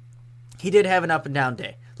 and he did have an up-and-down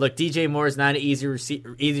day. Look, DJ Moore is not an easy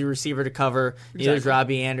receiver to cover. Neither is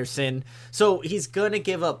Robbie Anderson. So he's going to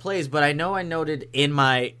give up plays, but I know I noted in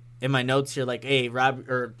my notes here, like, hey,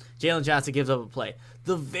 Jalen Johnson gives up a play.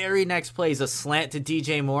 The very next play is a slant to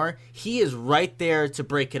DJ Moore. He is right there to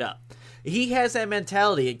break it up. He has that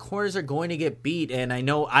mentality, and corners are going to get beat. And I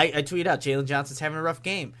know I tweeted out, Jalen Johnson's having a rough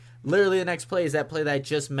game. Literally the next play is that play that I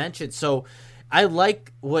just mentioned. So I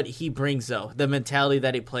like what he brings, though, the mentality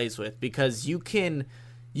that he plays with, because you can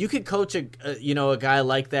coach a guy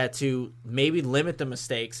like that to maybe limit the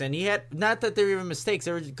mistakes. And he had, not that they were even mistakes,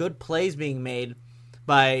 there were good plays being made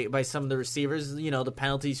by some of the receivers, the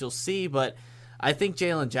penalties you'll see, but I think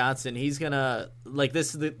Jalen Johnson, he's going to, like,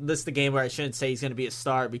 this is the game where I shouldn't say he's going to be a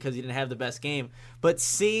star because he didn't have the best game, but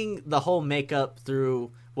seeing the whole makeup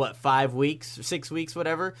through, 5 weeks, 6 weeks,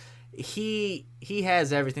 whatever, he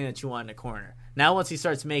has everything that you want in a corner. Now once he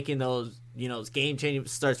starts making those, game-changing,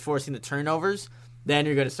 starts forcing the turnovers, then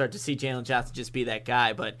you're going to start to see Jalen Johnson just be that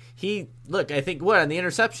guy. But I think, on the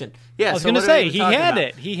interception? Yeah, I was going to say, he had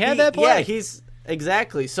it. He had that play. Yeah,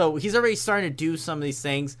 exactly. So he's already starting to do some of these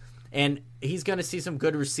things, and he's going to see some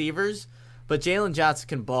good receivers, but Jalen Johnson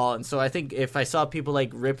can ball. And so I think if I saw people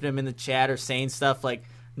like ripping him in the chat or saying stuff like,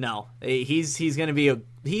 no, he's going to be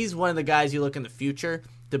he's one of the guys you look in the future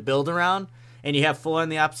to build around, and you have Fuller on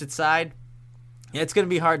the opposite side. It's going to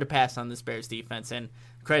be hard to pass on this Bears defense, and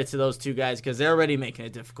credit to those two guys because they're already making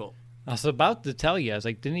it difficult. I was about to tell you, I was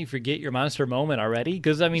like, didn't you forget your monster moment already?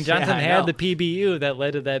 Because, Johnson had the PBU that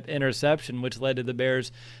led to that interception, which led to the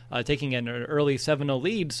Bears taking an early 7-0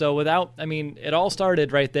 lead. So it all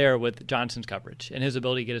started right there with Johnson's coverage and his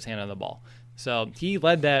ability to get his hand on the ball. So he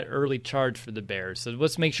led that early charge for the Bears. So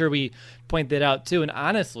let's make sure we point that out too. And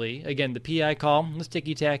honestly, again, the PI call was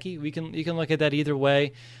ticky-tacky. You can look at that either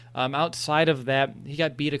way. Outside of that, he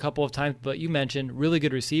got beat a couple of times, but you mentioned really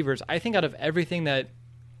good receivers. I think out of everything that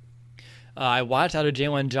I watched out of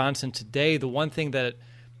Jalen Johnson today, the one thing that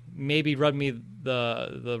maybe rubbed me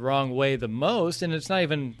the wrong way the most, and it's not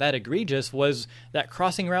even that egregious, was that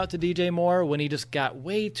crossing route to DJ Moore when he just got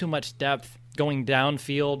way too much depth going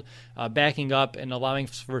downfield, backing up and allowing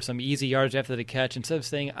for some easy yards after the catch instead of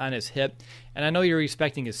staying on his hip. And I know you're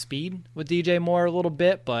respecting his speed with DJ Moore a little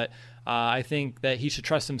bit, but I think that he should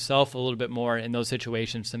trust himself a little bit more in those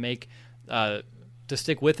situations to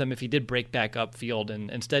stick with him if he did break back upfield. And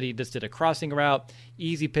instead he just did a crossing route,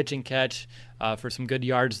 easy pitch and catch for some good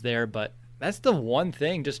yards there. But that's the one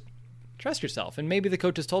thing, just trust yourself. And maybe the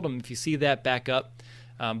coaches told him, if you see that back up,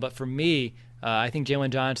 But for me, I think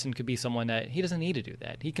Jalen Johnson could be someone that he doesn't need to do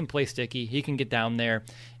that. He can play sticky. He can get down there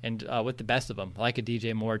and with the best of them, like a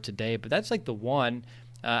DJ Moore today. But that's like the one.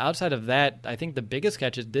 Outside of that, I think the biggest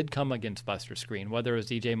catches did come against Buster Screen, whether it was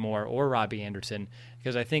DJ Moore or Robbie Anderson,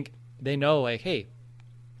 because I think they know, like, hey,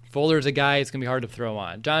 Fuller's a guy it's going to be hard to throw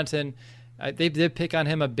on. Johnson, they did pick on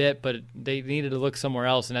him a bit, but they needed to look somewhere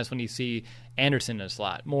else, and that's when you see Anderson in the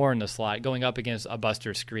slot, Moore in the slot, going up against a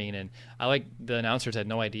Buster Screen. And I like the announcers had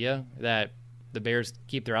no idea that the Bears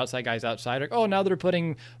keep their outside guys outside. Like, oh, now they're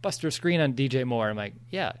putting Buster Screen on DJ Moore. I'm like,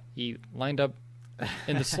 yeah, he lined up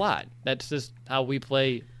in the slot. That's just how we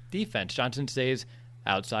play defense. Johnson stays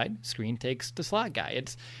outside, Screen takes the slot guy.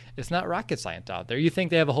 It's not rocket science out there. You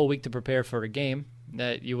think they have a whole week to prepare for a game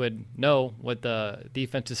that you would know what the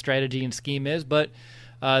defensive strategy and scheme is, but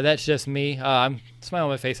that's just me. I'm smiling on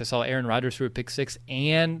my face. I saw Aaron Rodgers threw a pick six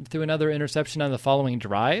and threw another interception on the following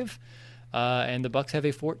drive, and the Bucs have a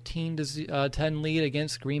 14-10 lead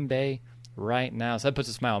against Green Bay right now. So that puts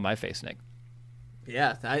a smile on my face, Nick.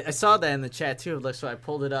 Yeah, I saw that in the chat too. So I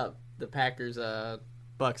pulled it up, the Packers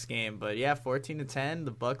Bucs game. But yeah, 14-10,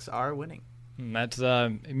 the Bucs are winning. That's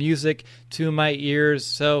music to my ears.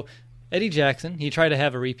 So Eddie Jackson, he tried to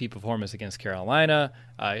have a repeat performance against Carolina.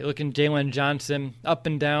 Looking Jalen Johnson up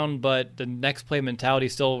and down, but the next play mentality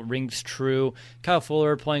still rings true. Kyle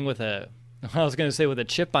Fuller playing with with a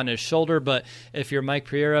chip on his shoulder, but if you're Mike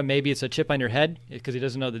Pereira, maybe it's a chip on your head because he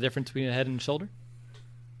doesn't know the difference between a head and shoulder.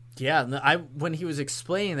 Yeah, when he was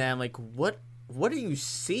explaining that, I'm like, what are you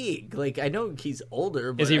seeing? Like, I know he's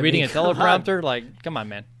older, but is he reading a teleprompter? Like, come on,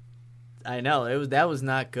 man. I know that was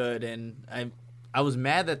not good, and I was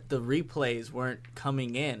mad that the replays weren't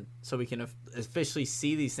coming in so we can officially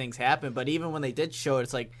see these things happen. But even when they did show it,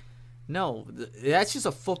 it's like, no, that's just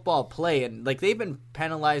a football play, and like they've been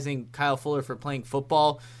penalizing Kyle Fuller for playing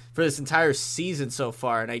football for this entire season so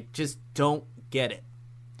far, and I just don't get it.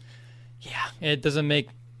 Yeah, it doesn't make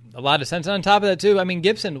a lot of sense. And on top of that, too, I mean,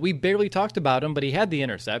 Gibson, we barely talked about him, but he had the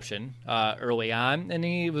interception early on, and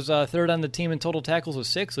he was third on the team in total tackles with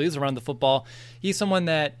 6, so he's around the football. He's someone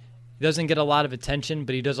that doesn't get a lot of attention,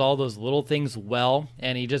 but he does all those little things well,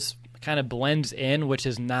 and he just kind of blends in, which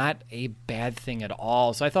is not a bad thing at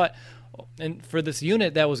all. So I thought, and for this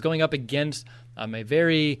unit that was going up against a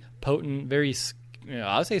very potent, very,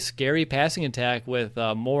 I would say scary passing attack with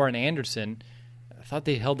Moore and Anderson, I thought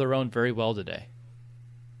they held their own very well today.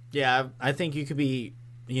 Yeah, I think you could be,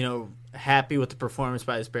 happy with the performance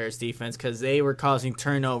by this Bears defense because they were causing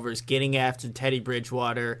turnovers, getting after Teddy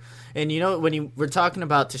Bridgewater. And, when you were talking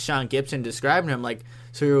about Tashawn Gibson, describing him like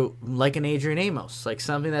an Adrian Amos, like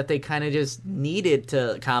something that they kind of just needed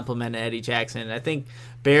to complement Eddie Jackson. And I think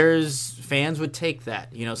Bears fans would take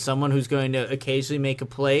that, someone who's going to occasionally make a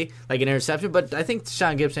play like an interception. But I think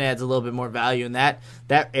Tashawn Gibson adds a little bit more value in that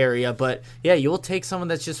area. But yeah, you'll take someone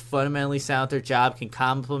that's just fundamentally sound at their job, can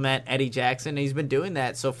complement Eddie Jackson, and he's been doing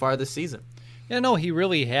that so far this season. Yeah, no, he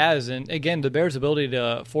really has. And again, the Bears' ability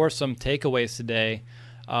to force some takeaways today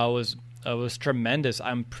was tremendous.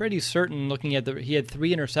 I'm pretty certain, looking at he had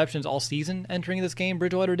 3 interceptions all season entering this game,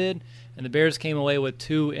 Bridgewater did, and the Bears came away with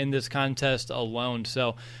 2 in this contest alone.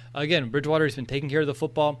 So, again, Bridgewater's been taking care of the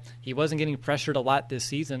football. He wasn't getting pressured a lot this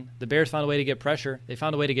season. The Bears found a way to get pressure. They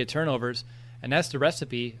found a way to get turnovers, and that's the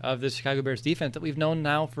recipe of the Chicago Bears defense that we've known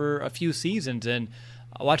now for a few seasons. And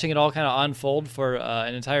watching it all kind of unfold for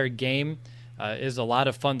an entire game is a lot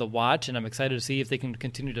of fun to watch, and I'm excited to see if they can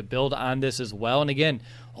continue to build on this as well. And again,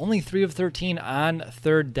 only 3 of 13 on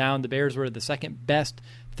third down. The Bears were the second best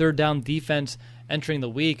third down defense entering the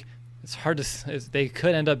week. It's hard to – they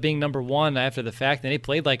could end up being number 1 after the fact, and they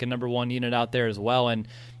played like a number 1 unit out there as well, and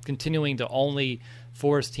continuing to only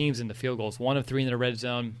force teams into field goals. 1 of 3 in the red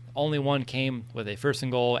zone. Only 1 came with a first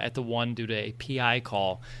and goal at the 1 due to a PI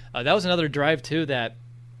call. That was another drive, too, that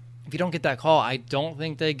if you don't get that call, I don't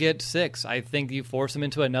think they get 6. I think you force them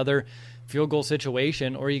into another field goal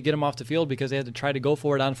situation, or you get them off the field because they had to try to go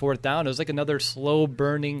for it on 4th down. It was like another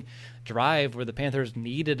slow-burning drive where the Panthers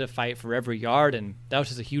needed to fight for every yard, and that was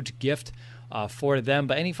just a huge gift for them.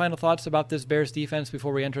 But any final thoughts about this Bears defense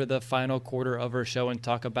before we enter the final quarter of our show and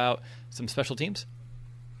talk about some special teams?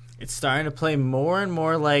 It's starting to play more and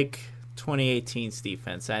more like 2018's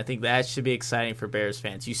defense, and I think that should be exciting for Bears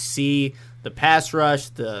fans. You see the pass rush,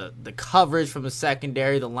 the coverage from the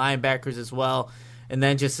secondary, the linebackers as well, and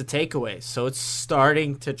then just the takeaways. So it's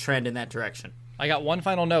starting to trend in that direction. I got one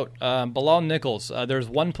final note. Bilal Nichols, there's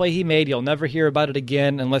one play he made. You'll never hear about it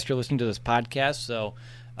again unless you're listening to this podcast, so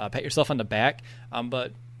pat yourself on the back.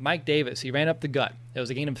 But Mike Davis, he ran up the gut. It was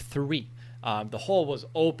a gain of 3. The hole was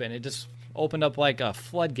open. It just opened up like a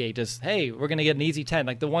floodgate. Just, hey, we're going to get an easy 10.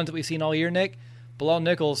 Like the ones that we've seen all year, Nick. Bilal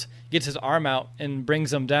Nichols gets his arm out and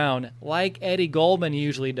brings him down like Eddie Goldman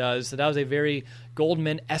usually does. So that was a very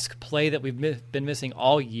Goldman-esque play that we've been missing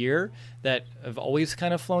all year that have always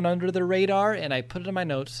kind of flown under the radar, and I put it in my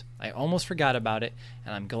notes. I almost forgot about it,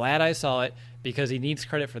 and I'm glad I saw it because he needs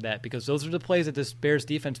credit for that, because those are the plays that this Bears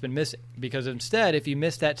defense has been missing. Because instead, if you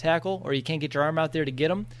miss that tackle or you can't get your arm out there to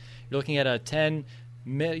get him, you're looking at a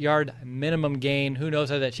 10-yard minimum gain. Who knows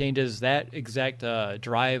how that changes that exact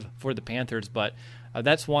drive for the Panthers, but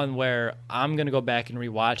that's one where I'm going to go back and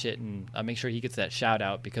rewatch it and make sure he gets that shout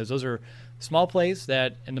out, because those are small plays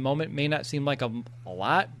that in the moment may not seem like a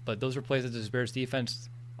lot, but those are plays that the Bears defense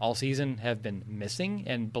all season have been missing,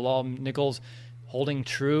 and Bilal Nichols holding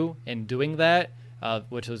true and doing that,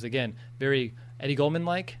 which was, again, very Eddie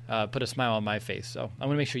Goldman-like, put a smile on my face. So I'm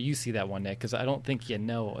going to make sure you see that one, Nick, because I don't think you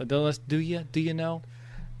know. Do you? Do you know?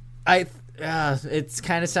 It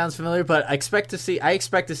kind of sounds familiar, but I expect to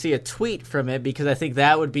see a tweet from it, because I think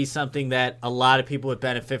that would be something that a lot of people would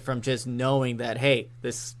benefit from, just knowing that, hey,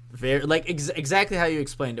 this very exactly how you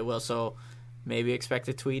explained it, Will. So maybe expect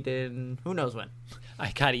a tweet in who knows when.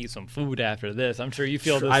 I gotta eat some food after this. I'm sure you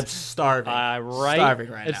feel this. I'm starving. Right? Starving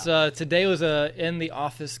right now. Today was a in the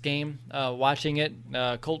office game. Watching it,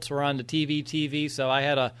 Colts were on the TV, so I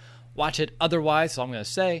had to watch it otherwise. So I'm gonna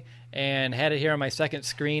say, and had it here on my second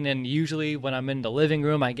screen. And usually when I'm in the living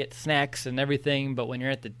room, I get snacks and everything, but when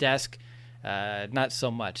you're at the desk, not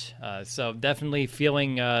so much. So definitely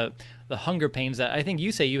feeling the hunger pains that I think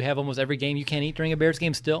you say you have almost every game. You can't eat during a Bears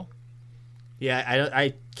game still? Yeah,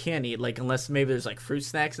 I can't eat, unless maybe there's fruit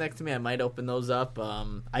snacks next to me. I might open those up.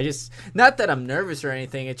 I just, not that I'm nervous or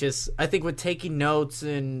anything. It just, I think with taking notes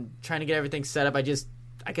and trying to get everything set up, I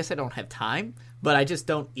guess I don't have time, but I just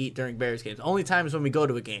don't eat during Bears games. Only times when we go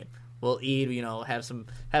to a game, we'll eat, have some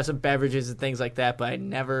beverages and things like that, but I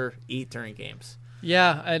never eat during games.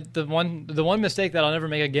 Yeah, the one mistake that I'll never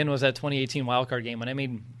make again was that 2018 wildcard game when I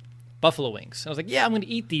made buffalo wings. I was like, yeah, I'm going to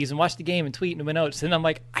eat these and watch the game and tweet in my notes. And I'm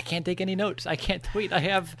like, I can't take any notes. I can't tweet. I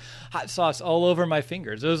have hot sauce all over my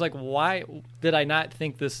fingers. It was like, why did I not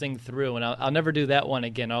think this thing through? And I'll never do that one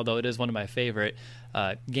again, although it is one of my favorite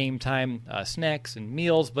game time snacks and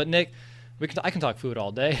meals. But Nick, I can talk food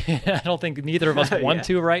all day. I don't think neither of us want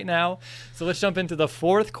to right now. So let's jump into the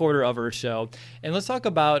fourth quarter of our show. And let's talk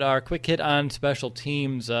about our quick hit on special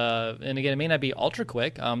teams. And again, it may not be ultra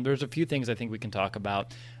quick. There's a few things I think we can talk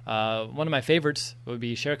about. One of my favorites would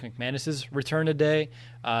be Sherrick McManus's return today.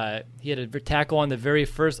 He had a tackle on the very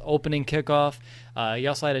first opening kickoff. He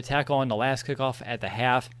also had a tackle on the last kickoff at the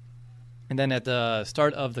half. And then at the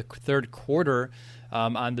start of the third quarter,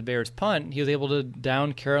 on the Bears punt, he was able to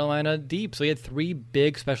down Carolina deep. So he had 3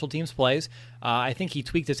 big special teams plays. I think he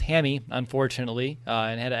tweaked his hammy, unfortunately,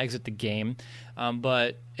 and had to exit the game.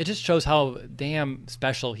 But it just shows how damn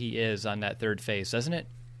special he is on that third phase, doesn't it?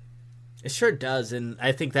 It sure does, and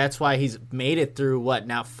I think that's why he's made it through,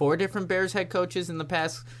 4 different Bears head coaches in the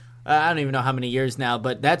past, I don't even know how many years now,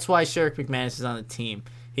 but that's why Sherrick McManus is on the team.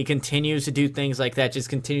 He continues to do things like that, just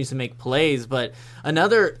continues to make plays. But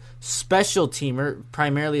another special teamer,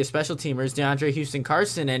 primarily a special teamer, is DeAndre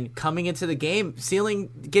Houston-Carson, and coming into the game,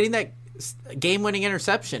 getting that game-winning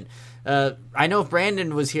interception. I know if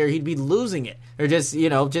Brandon was here, he'd be losing it, or just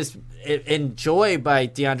enjoy by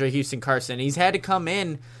DeAndre Houston-Carson. He's had to come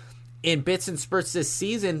in bits and spurts this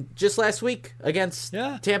season. Just last week against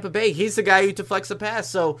Tampa Bay, he's the guy who deflects the pass.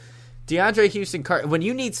 So DeAndre Houston-Carson, when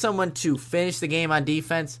you need someone to finish the game on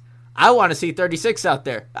defense, I want to see 36 out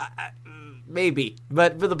there. Maybe.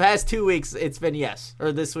 But for the past 2 weeks, it's been yes,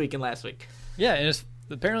 or this week and last week. Yeah, and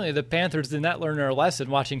apparently the Panthers did not learn their lesson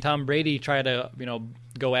watching Tom Brady try to,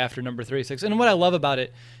 go after number 36. And what I love about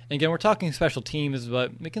it, and again, we're talking special teams,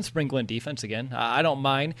 but we can sprinkle in defense again. I don't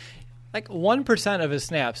mind. 1% of his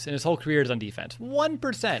snaps in his whole career is on defense.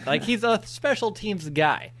 1%. He's a special teams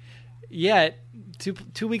guy. Yet,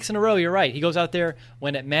 two weeks in a row, you're right. He goes out there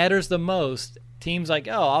when it matters the most. Teams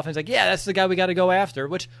offense that's the guy we got to go after,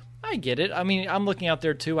 which I get it. I mean, I'm looking out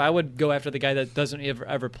there too. I would go after the guy that doesn't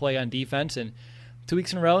ever play on defense. And 2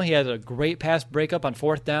 weeks in a row, he has a great pass breakup on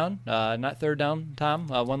 4th down, not 3rd down, Tom.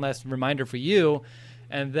 One last reminder for you.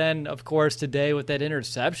 And then, of course, today with that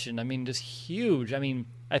interception, just huge.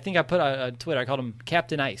 I think I put on Twitter, I called him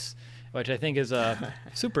Captain Ice, which I think is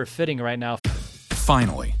super fitting right now.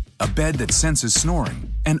 Finally, a bed that senses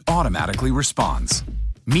snoring and automatically responds.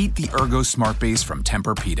 Meet the Ergo Smart Base from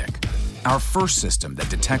Tempur-Pedic, our first system that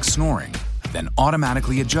detects snoring, then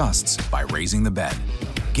automatically adjusts by raising the bed.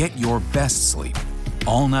 Get your best sleep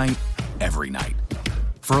all night, every night.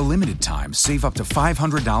 For a limited time, save up to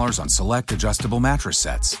 $500 on select adjustable mattress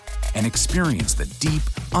sets and experience the deep,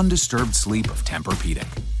 undisturbed sleep of Tempur-Pedic.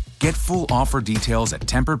 Get full offer details at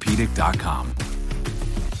TempurPedic.com.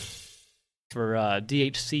 For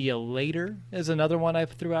DHC later is another one I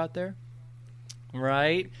threw out there.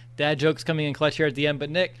 Right? Dad jokes coming in clutch here at the end.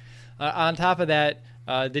 But, Nick, on top of that,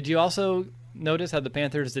 did you also notice how the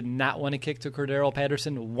Panthers did not want to kick to Cordero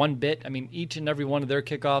Patterson one bit? I mean, each and every one of their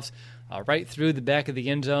kickoffs right through the back of the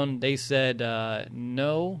end zone, they said,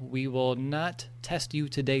 no, we will not test you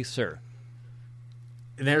today, sir.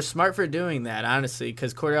 And they're smart for doing that, honestly,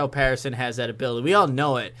 because Cordero Patterson has that ability. We all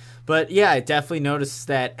know it. But, yeah, I definitely noticed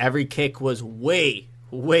that every kick was way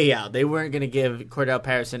out. They weren't going to give Cordero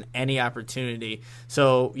Patterson any opportunity.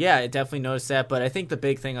 So, yeah, I definitely noticed that. But I think the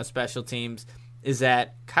big thing on special teams is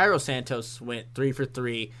that Cairo Santos went 3 for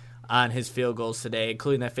 3 on his field goals today,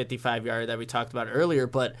 including that 55-yarder that we talked about earlier.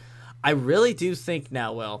 But I really do think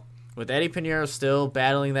now, Will, with Eddie Pinheiro still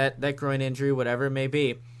battling that groin injury, whatever it may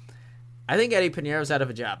be, I think Eddie Pinheiro's out of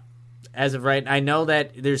a job as of right. I know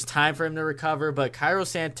that there's time for him to recover, but Cairo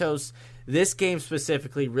Santos, this game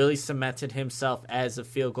specifically, really cemented himself as a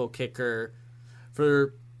field goal kicker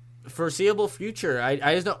for foreseeable future. I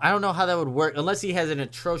don't know how that would work unless he has an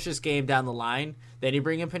atrocious game down the line. Then you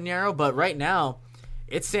bring in Pinheiro, but right now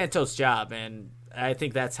it's Santos' job, and I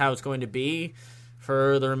think that's how it's going to be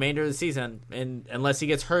for the remainder of the season, and unless he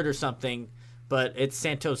gets hurt or something. But it's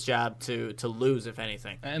Santos' job to lose, if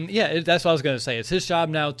anything. And yeah, that's what I was going to say. It's his job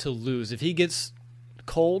now to lose. If he gets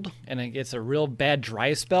cold and it gets a real bad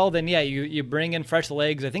dry spell, then yeah, you bring in fresh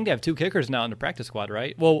legs. I think they have 2 kickers now in the practice squad,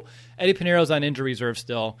 right? Well, Eddie Pinheiro's on injury reserve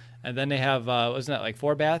still, and then they have wasn't that like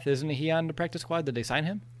Forbath? Isn't he on the practice squad? Did they sign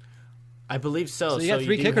him? I believe so. So you got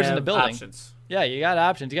 3 kickers in the building. Options. Yeah, you got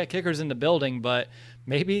options. You got kickers in the building, but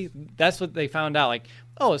maybe that's what they found out. Like,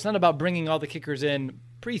 oh, it's not about bringing all the kickers in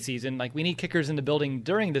preseason. Like, we need kickers in the building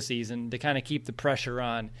during the season to kind of keep the pressure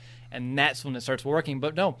on, and that's when it starts working.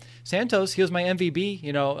 But no, Santos, he was my MVP,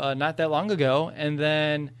 not that long ago, and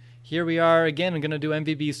then here we are again. I'm going to do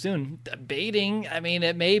MVP soon. Debating, I mean,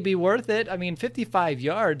 it may be worth it. I mean, 55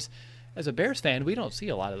 yards. As a Bears fan, we don't see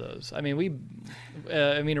a lot of those. I mean,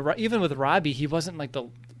 even with Robbie, he wasn't like the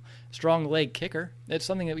strong leg kicker. It's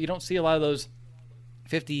something that you don't see a lot of those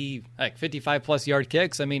 55 plus yard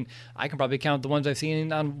kicks. I mean, I can probably count the ones I've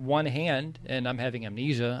seen on one hand, and I'm having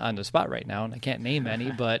amnesia on the spot right now, and I can't name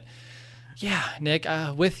any. But yeah, Nick,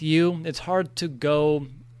 with you, it's hard to go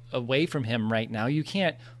away from him right now. You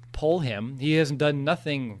can't pull him. He hasn't done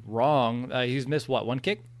nothing wrong. He's missed one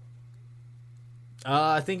kick?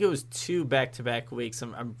 I think it was 2 back-to-back weeks.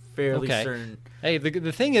 I'm fairly certain. Hey,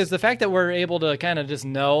 the thing is, the fact that we're able to kind of just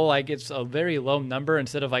know, like, it's a very low number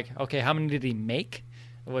instead of like, okay, how many did he make?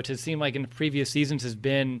 Which has seemed like in previous seasons has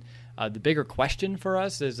been the bigger question for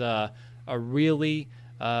us, is a really,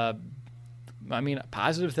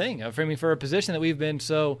 positive thing. For a position that we've been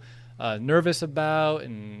so nervous about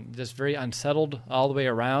and just very unsettled all the way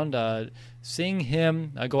around. Seeing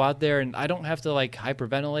him go out there, and I don't have to like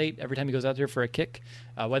hyperventilate every time he goes out there for a kick,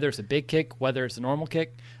 whether it's a big kick, whether it's a normal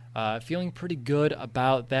kick, feeling pretty good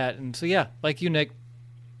about that. And so, yeah, like you, Nick,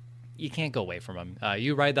 you can't go away from him.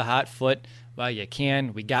 You ride the hot foot while you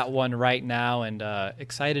can. We got one right now, and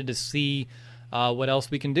excited to see what else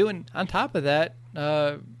we can do. And on top of that,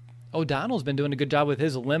 O'Donnell's been doing a good job with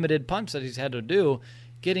his limited punts that he's had to do,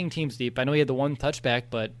 getting teams deep. I know he had the one touchback,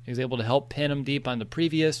 but he was able to help pin them deep on the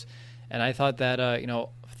previous. And I thought that,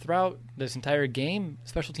 throughout this entire game,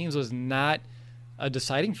 special teams was not a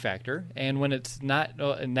deciding factor. And when it's not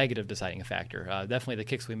a negative deciding factor, definitely the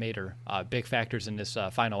kicks we made are big factors in this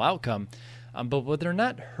final outcome. But when they're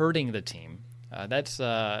not hurting the team, that's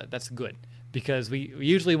good. Because we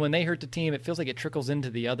usually, when they hurt the team, it feels like it trickles into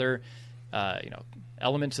the other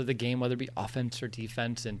elements of the game, whether it be offense or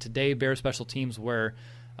defense. And today, Bears special teams were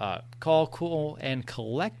cool, and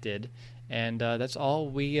collected, and that's all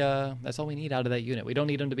we need out of that unit. We don't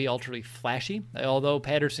need them to be ultra flashy, although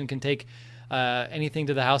Patterson can take anything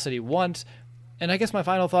to the house that he wants. And I guess my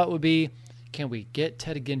final thought would be, can we get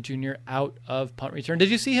Ted again Jr. out of punt return? Did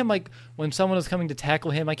you see him, like, when someone was coming to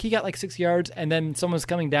tackle him? Like, he got like 6 yards, and then someone was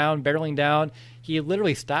coming down, barreling down. He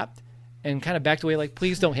literally stopped and kind of backed away, like,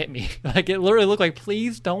 please don't hit me. Like, it literally looked like,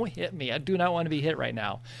 please don't hit me. I do not want to be hit right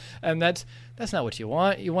now. And that's not what you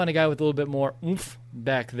want. You want a guy with a little bit more oomph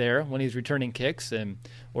back there when he's returning kicks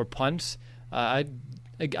or punts.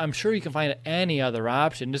 I'm sure you can find any other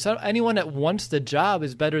option. Just anyone that wants the job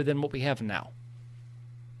is better than what we have now.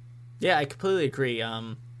 Yeah, I completely agree.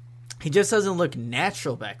 He just doesn't look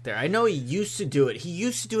natural back there. I know he used to do it. He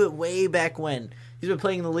used to do it way back when. He's been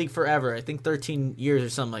playing in the league forever. I think 13 years or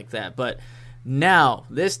something like that. But now,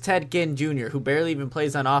 this Ted Ginn Jr., who barely even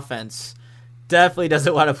plays on offense, definitely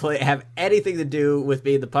doesn't want to have anything to do with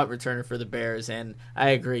being the punt returner for the Bears. And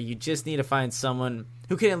I agree. You just need to find someone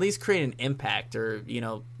who can at least create an impact or,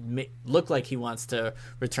 look like he wants to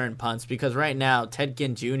return punts. Because right now, Ted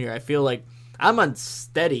Ginn Jr., I feel like I'm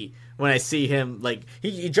unsteady when I see him. Like,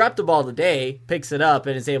 he dropped the ball today, picks it up,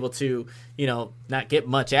 and is able to, not get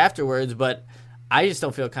much afterwards. But I just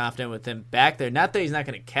don't feel confident with him back there. Not that he's not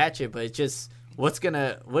going to catch it, but it's just what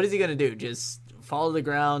is he going to do? Just follow the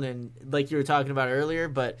ground and like you were talking about earlier,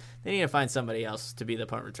 but they need to find somebody else to be the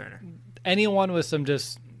punt returner. Anyone with some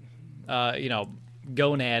just,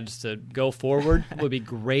 gonads to go forward would be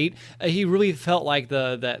great. He really felt like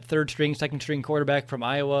that second string quarterback from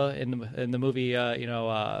Iowa in the movie,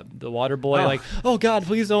 The Water Boy. Like, oh God,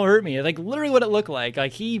 please don't hurt me. Like literally what it looked like.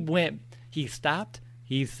 Like he stopped,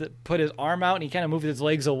 he put his arm out and he kind of moved his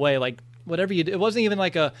legs away. Like, whatever you do, it wasn't even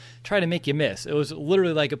like a try to make you miss. It was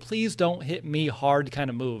literally like a please don't hit me hard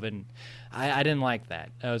kind of move, and I didn't like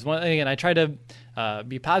that. It was one thing, and I try to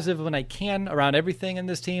be positive when I can around everything in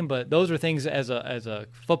this team, but those are things as a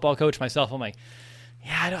football coach myself, I'm like,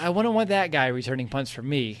 yeah, I wouldn't want that guy returning punts for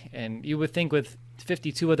me. And you would think with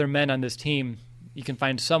 52 other men on this team, you can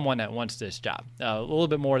find someone that wants this job. A little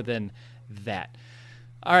bit more than that.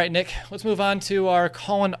 All right, Nick, let's move on to our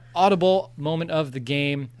call an audible moment of the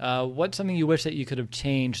game. What's something you wish that you could have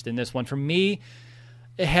changed in this one? For me,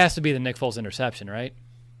 it has to be the Nick Foles interception, right?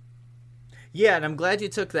 Yeah, and I'm glad you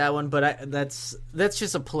took that one, but that's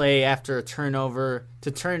just a play after a turnover.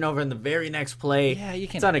 To turn over in the very next play, yeah, you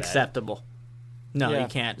can't. It's unacceptable. No, you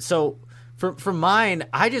can't. So for mine,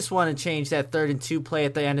 I just want to change that 3rd and 2 play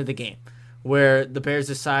at the end of the game, where the Bears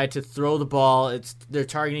decide to throw the ball. They're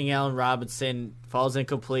targeting Allen Robinson, falls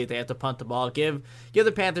incomplete. They have to punt the ball. Give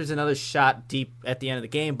the Panthers another shot deep at the end of the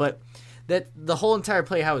game. But that the whole entire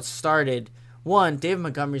play, how it started. One, David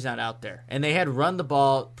Montgomery's not out there. And they had run the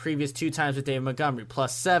ball previous 2 times with David Montgomery.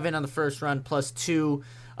 +7 on the first run, +2,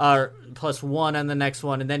 or +1 on the next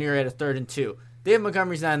one, and then you're at a 3rd and 2. David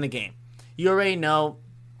Montgomery's not in the game. You already know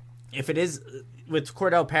if it is with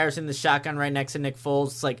Cordell Patterson, the shotgun right next to Nick Foles,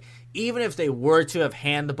 it's like even if they were to have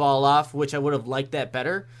hand the ball off, which I would have liked that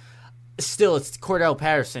better, still it's Cordell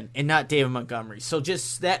Patterson and not David Montgomery. So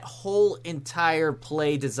just that whole entire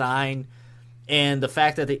play design and the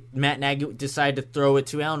fact that Matt Nagy decided to throw it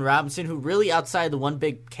to Allen Robinson, who really outside the one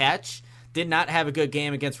big catch did not have a good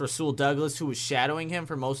game against Rasul Douglas, who was shadowing him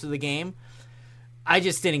for most of the game. I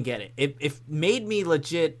just didn't get it. It made me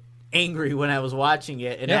legit angry when I was watching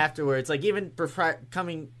it, and afterwards, like even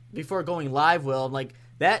before going live, Will, I'm like,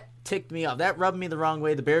 that ticked me off. That rubbed me the wrong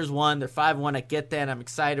way. The Bears won. They're 5-1. I get that. I'm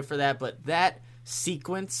excited for that. But that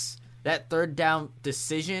sequence, that 3rd down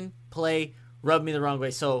decision play rubbed me the wrong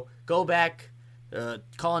way. So go back,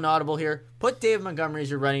 call an audible here. Put David Montgomery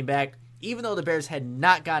as your running back. Even though the Bears had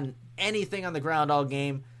not gotten anything on the ground all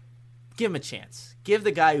game, give him a chance. Give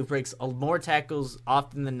the guy who breaks more tackles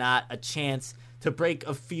often than not a chance to break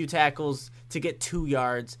a few tackles to get 2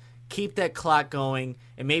 yards. Keep that clock going,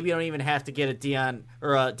 and maybe you don't even have to get a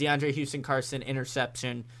DeAndre Houston-Carson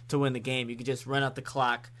interception to win the game. You could just run out the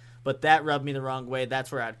clock. But that rubbed me the wrong way.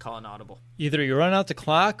 That's where I'd call an audible. Either you run out the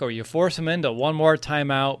clock or you force them into one more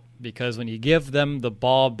timeout, because when you give them the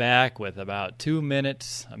ball back with about 2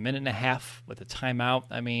 minutes, a minute and a half with a timeout,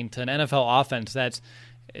 I mean, to an NFL offense, that's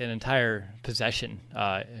an entire possession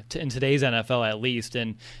in today's NFL at least.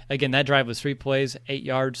 And again, that drive was 3 plays, 8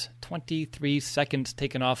 yards, 23 seconds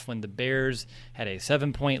taken off when the Bears had a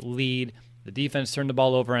 7-point lead. The defense turned the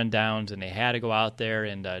ball over on downs, and they had to go out there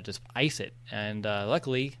and just ice it. And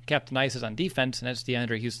luckily, Captain Ice is on defense, and that's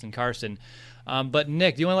DeAndre Houston-Carson. But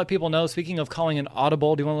Nick, do you want to let people know, speaking of calling an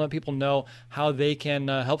audible, do you want to let people know how they can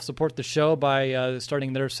help support the show by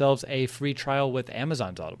starting themselves a free trial with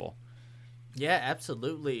Amazon's Audible? Yeah,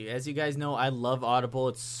 absolutely. As you guys know, I love Audible.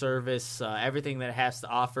 It's service, everything that it has to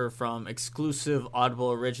offer, from exclusive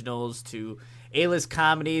Audible originals to A-list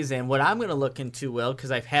comedies. And what I'm going to look into, Will,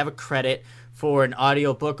 because I have a credit for an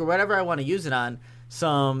audiobook or whatever I want to use it on,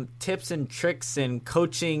 some tips and tricks and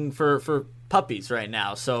coaching for puppies right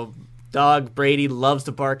now. So dog Brady loves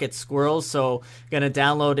to bark at squirrels, so going to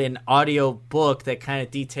download an audio book that kind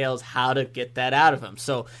of details how to get that out of him.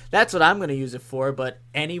 So that's what I'm going to use it for, but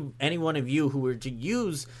any one of you who were to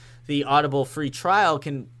use the Audible free trial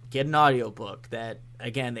can get an audio book that,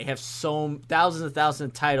 again, they have thousands and thousands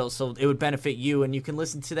of titles, so it would benefit you, and you can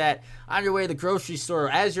listen to that on your way to the grocery store,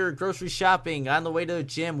 as you're grocery shopping, on the way to the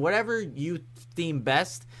gym, whatever you deem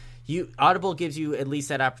best. Audible gives you at least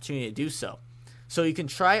that opportunity to do so. So you can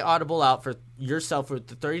try Audible out for yourself with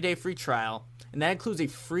the 30-day free trial, and that includes a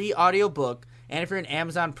free audiobook. And if you're an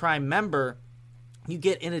Amazon Prime member, you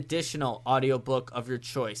get an additional audiobook of your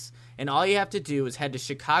choice. And all you have to do is head to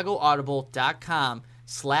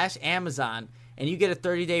chicagoaudible.com/Amazon, and you get a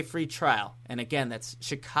 30-day free trial. And again, that's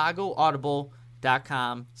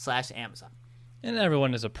chicagoaudible.com/Amazon. And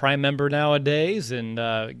everyone is a Prime member nowadays, and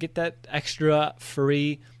get that extra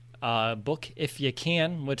free book if you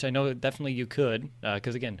can, which I know definitely you could,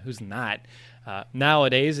 because again, who's not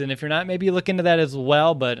nowadays? And if you're not, maybe look into that as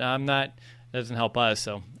well, but I'm not. Doesn't help us.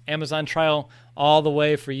 So Amazon trial all the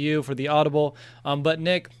way for you for the Audible. But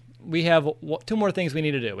Nick, we have two more things we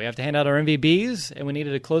need to do. We have to hand out our MVBs, and we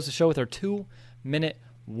needed to close the show with our 2-minute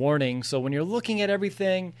warning. So when you're looking at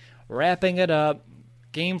everything, wrapping it up,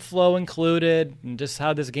 game flow included, and just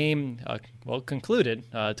how this game concluded,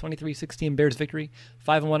 23-16 Bears victory,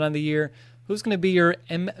 5-1 on the year. Who's going to be your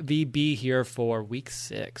MVB here for Week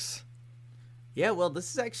 6? Yeah, well,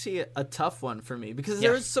 this is actually a tough one for me because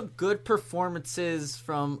there was some good performances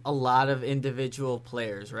from a lot of individual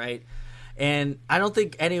players, right? And I don't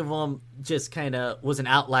think any of them just kind of was an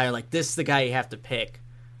outlier, like this is the guy you have to pick.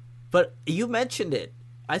 But you mentioned it.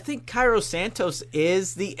 I think Cairo Santos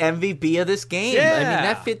is the MVP of this game. Yeah. I mean,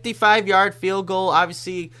 that 55-yard field goal,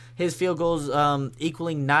 obviously his field goals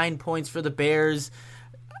equaling 9 points for the Bears.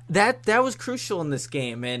 That was crucial in this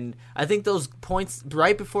game, and I think those points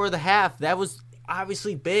right before the half, that was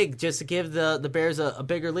obviously big just to give the Bears a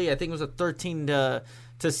bigger lead. I think it was a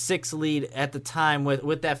 13-6 lead at the time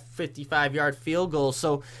with that 55-yard field goal.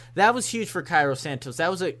 So that was huge for Cairo Santos.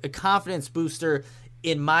 That was a confidence booster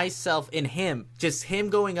in myself, in him. Just him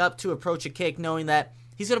going up to approach a kick, knowing that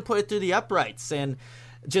he's going to put it through the uprights. And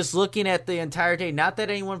just looking at the entire day, not that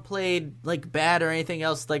anyone played like bad or anything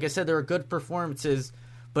else. Like I said, there were good performances.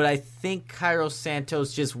 But I think Cairo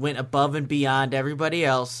Santos just went above and beyond everybody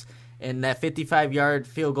else. And that 55-yard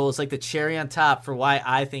field goal is like the cherry on top for why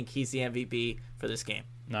I think he's the MVP for this game.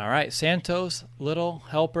 All right, Santos, little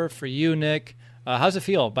helper for you, Nick. How's it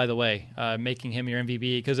feel, by the way, making him your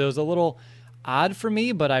MVP? Because it was a little odd for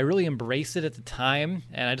me, but I really embraced it at the time.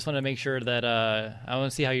 And I just want to make sure that I want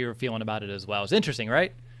to see how you were feeling about it as well. It's interesting,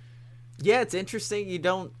 right? Yeah, it's interesting. You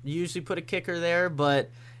don't usually put a kicker there, but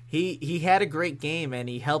He had a great game, and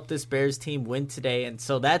he helped this Bears team win today, and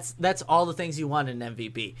so that's all the things you want in an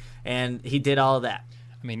MVP, and he did all of that.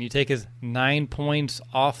 I mean, you take his 9 points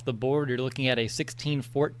off the board, you're looking at a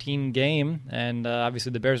 16-14 game, and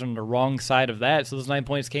obviously the Bears are on the wrong side of that, so those 9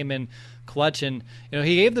 points came in clutch, and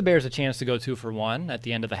he gave the Bears a chance to go 2-for-1 at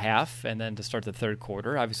the end of the half, and then to start the third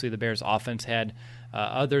quarter. Obviously, the Bears' offense had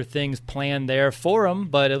other things planned there for him,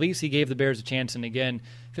 but at least he gave the Bears a chance, and again,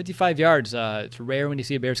 55 yards. It's rare when you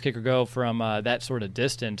see a Bears kicker go from that sort of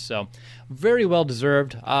distance. So very well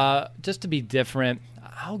deserved. Just to be different,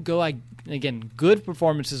 I'll go, again, good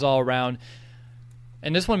performances all around.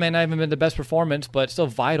 And this one may not even been the best performance, but still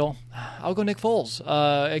vital. I'll go Nick Foles.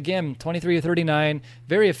 Again, 23-39,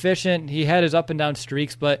 very efficient. He had his up and down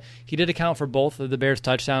streaks, but he did account for both of the Bears'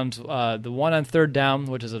 touchdowns. The one on third down,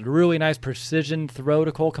 which is a really nice precision throw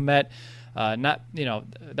to Cole Kmet.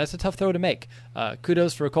 That's a tough throw to make.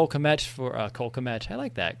 Kudos for Cole Kmet. I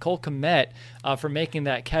like that. Cole Kmet for making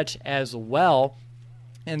that catch as well.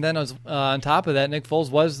 And then on top of that, Nick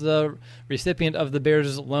Foles was the recipient of the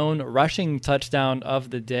Bears' lone rushing touchdown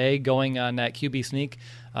of the day, going on that QB sneak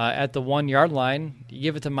at the 1-yard line. You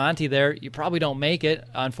give it to Monty there, you probably don't make it,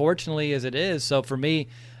 unfortunately, as it is. So for me,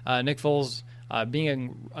 Nick Foles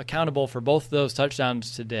being accountable for both of those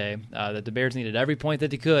touchdowns today, that the Bears needed every point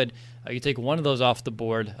that they could. You take one of those off the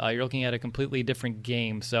board, you're looking at a completely different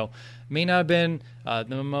game. So may not have been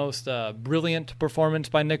the most brilliant performance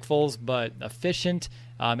by Nick Foles, but efficient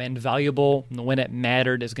and valuable when it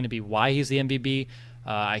mattered is going to be why he's the MVP.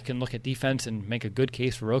 I can look at defense and make a good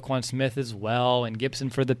case for Roquan Smith as well, and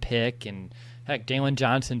Gibson for the pick, and heck, Jalen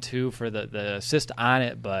Johnson too for the assist on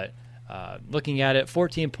it. But looking at it,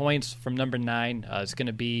 14 points from number 9 is going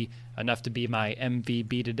to be enough to be my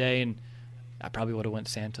MVP today, and I probably would have went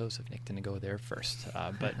Santos if Nick didn't go there first.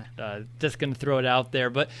 But just going to throw it out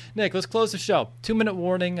there. But, Nick, let's close the show. 2-minute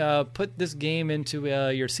warning. Put this game into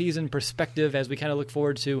your season perspective as we kind of look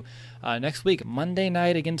forward to next week, Monday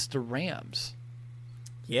night against the Rams.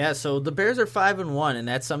 Yeah, so the Bears are 5-1, and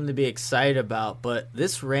that's something to be excited about. But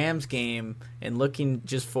this Rams game, and looking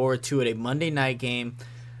just forward to it, a Monday night game,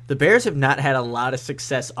 the Bears have not had a lot of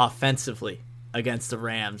success offensively against the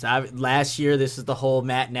Rams. Last year, this is the whole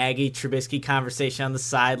Matt Nagy, Trubisky conversation on the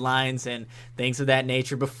sidelines and things of that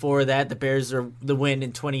nature. Before that, the Bears are the win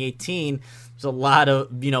in 2018. There's a lot of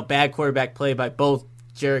bad quarterback play by both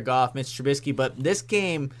Jared Goff, Mitch Trubisky. But this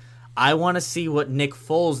game, I want to see what Nick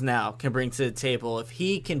Foles now can bring to the table. If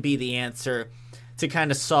he can be the answer to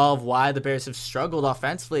kind of solve why the Bears have struggled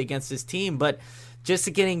offensively against his team. But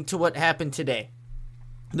just getting to what happened today.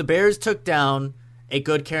 The Bears took down a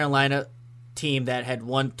good Carolina team that had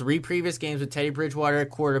won 3 previous games with Teddy Bridgewater at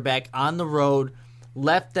quarterback on the road,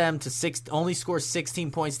 left them to only score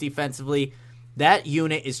 16 points defensively. That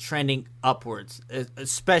unit is trending upwards,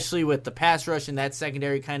 especially with the pass rush and that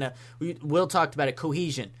secondary Will talked about it,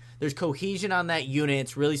 cohesion. There's cohesion on that unit.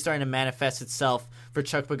 It's really starting to manifest itself for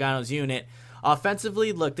Chuck Pagano's unit.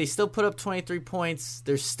 Offensively, look, they still put up 23 points.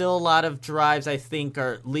 There's still a lot of drives, I think,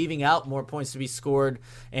 are leaving out more points to be scored.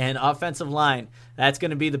 And offensive line, that's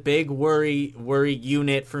going to be the big worry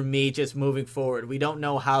unit for me just moving forward. We don't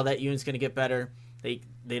know how that unit's going to get better.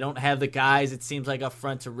 They don't have the guys, it seems like, up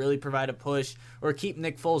front to really provide a push or keep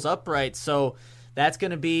Nick Foles upright. So that's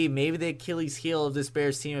going to be maybe the Achilles heel of this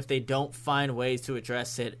Bears team if they don't find ways to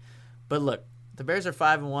address it. But look, the Bears are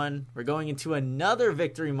 5-1. We're going into another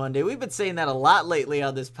Victory Monday. We've been saying that a lot lately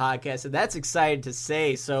on this podcast, and that's exciting to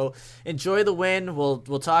say. So enjoy the win. We'll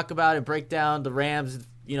talk about and break down the Rams,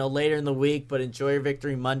 later in the week. But enjoy your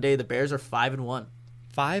Victory Monday. The Bears are 5-1.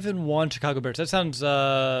 5-1 Chicago Bears. That sounds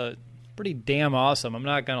pretty damn awesome. I'm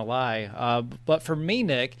not gonna lie. But for me,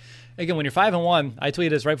 Nick, again, when you're 5-1, I tweeted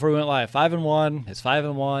this right before we went live. 5-1. It's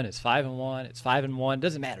 5-1. It's 5-1. It's 5-1. It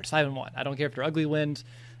doesn't matter. It's 5-1. I don't care if they're ugly wins.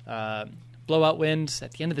 Blowout wins.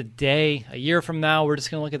 At the end of the day, a year from now, we're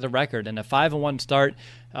just going to look at the record. And a 5-1 start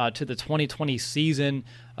to the 2020 season,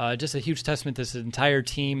 just a huge testament to this entire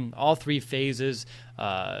team, all 3 phases.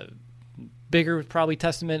 Bigger probably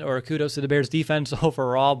testament or kudos to the Bears defense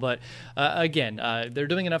overall. But again, they're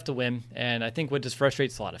doing enough to win. And I think what just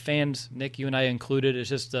frustrates a lot of fans, Nick, you and I included, is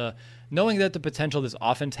just knowing that the potential this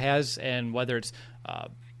offense has, and whether it's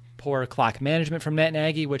poor clock management from Matt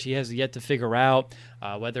Nagy, which he has yet to figure out,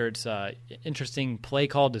 whether it's interesting play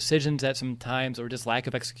call decisions at some times or just lack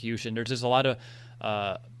of execution. There's just a lot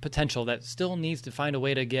of potential that still needs to find a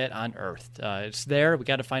way to get unearthed. It's there. We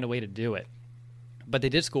got to find a way to do it. But they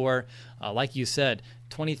did score, like you said,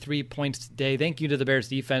 23 points today. Thank you to the Bears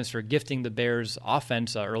defense for gifting the Bears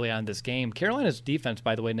offense early on in this game. Carolina's defense,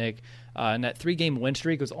 by the way, Nick, in that 3-game win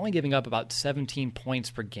streak was only giving up about 17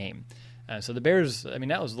 points per game. So the Bears,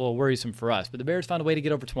 that was a little worrisome for us, but the Bears found a way to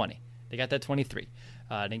get over 20. They got that 23.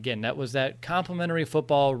 And again, that was that complimentary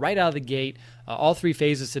football right out of the gate. All 3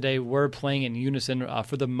 phases today were playing in unison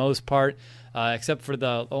for the most part, except for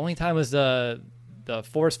the only time was the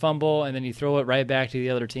forced fumble, and then you throw it right back to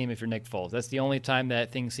the other team if you're Nick Foles. That's the only time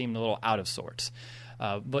that things seemed a little out of sorts.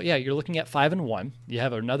 But yeah, you're looking at 5-1. You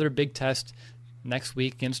have another big test next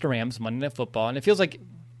week against the Rams, Monday Night Football, and it feels like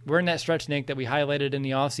we're in that stretch, Nick, that we highlighted in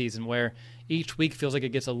the offseason where each week feels like it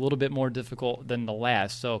gets a little bit more difficult than the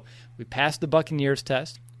last. So we passed the Buccaneers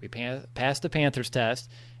test, we passed the Panthers test,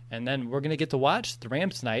 and then we're going to get to watch the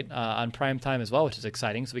Rams tonight on prime time as well, which is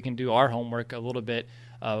exciting, so we can do our homework a little bit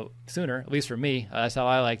sooner, at least for me. That's how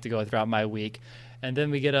I like to go throughout my week. And then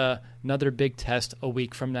we get another big test a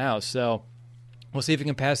week from now. So we'll see if we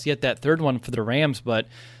can pass yet that third one for the Rams, but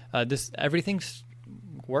everything's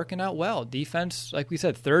working out well. Defense, like we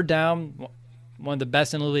said, third down, one of the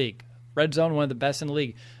best in the league. Red zone, one of the best in the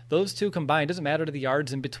league. Those two combined, doesn't matter to the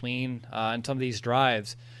yards in between on some of these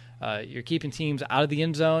drives. You're keeping teams out of the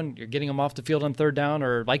end zone. You're getting them off the field on third down,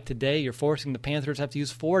 or like today, you're forcing the Panthers to have to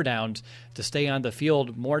use 4 downs to stay on the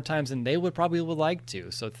field more times than they would like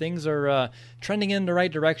to. So things are trending in the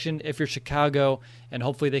right direction if you're Chicago, and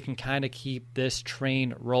hopefully they can kind of keep this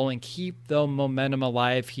train rolling, keep the momentum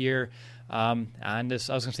alive here. On this,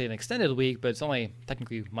 I was going to say an extended week, but it's only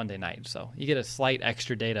technically Monday night, so you get a slight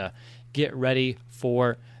extra day to get ready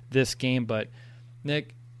for this game. But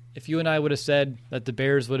Nick, if you and I would have said that the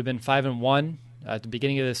Bears would have been 5-1 at the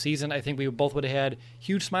beginning of the season, I think we both would have had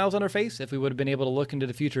huge smiles on our face if we would have been able to look into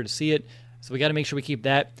the future to see it. So we got to make sure we keep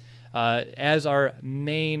that as our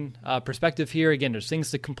main perspective here. Again, there's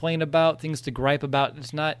things to complain about, things to gripe about.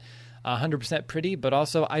 It's not 100% pretty, but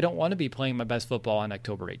also I don't want to be playing my best football on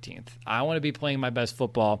October 18th. I want to be playing my best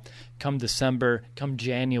football come December, come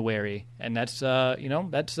January, and that's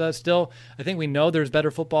still, I think we know there's better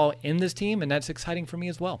football in this team, and that's exciting for me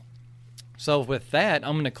as well. So with that,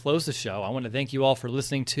 I'm going to close the show. I want to thank you all for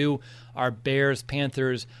listening to our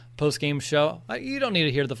Bears-Panthers post-game show. You don't need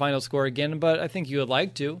to hear the final score again, but I think you would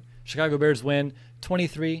like to. Chicago Bears win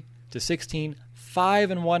 23-16,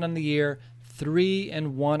 5-1 on the year,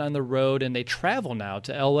 3-1 on the road, and they travel now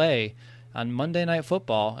to L.A. on Monday Night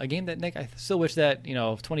Football, a game that, Nick, I still wish that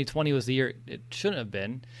 2020 was the year it shouldn't have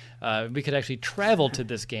been. We could actually travel to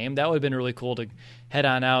this game. That would have been really cool to head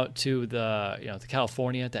on out to to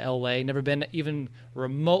California, to L.A. Never been even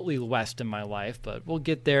remotely west in my life, but we'll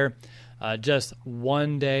get there just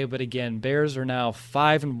one day. But again, Bears are now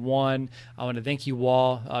 5-1. I want to thank you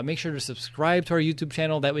all. Make sure to subscribe to our YouTube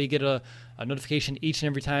channel. That way you get a a notification each and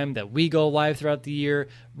every time that we go live throughout the year.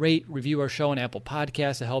 Rate, review our show on Apple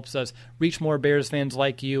Podcasts. It helps us reach more Bears fans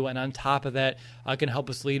like you. And on top of that, it can help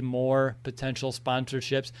us lead more potential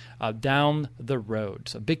sponsorships down the road.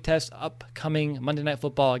 So big test upcoming Monday Night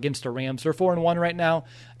Football against the Rams. They're 4-1 right now.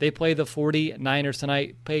 They play the 49ers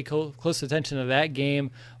tonight. Pay close attention to that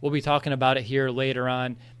game. We'll be talking about it here later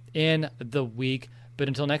on in the week. But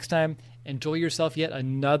until next time, enjoy yourself yet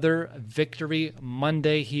another Victory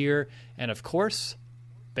Monday here. And of course,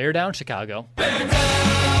 bear down, Chicago. Bear down,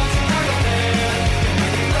 Chicago Bears.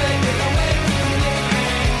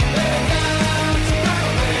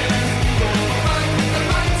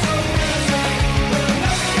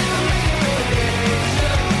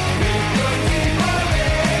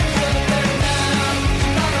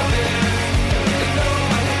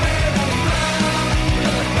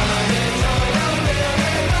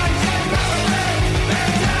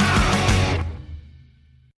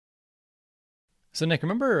 So, Nick,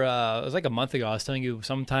 remember it was like a month ago, I was telling you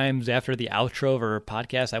sometimes after the outro of our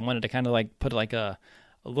podcast, I wanted to kind of like put like a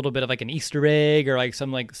little bit of like an Easter egg or like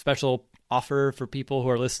some like special offer for people who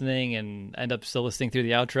are listening and end up still listening through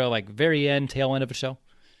the outro, like very end, tail end of a show.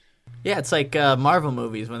 Yeah, it's like Marvel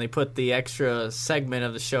movies when they put the extra segment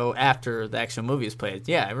of the show after the actual movie is played.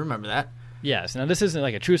 Yeah, I remember that. Yes. Now, this isn't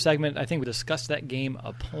like a true segment. I think we discussed that game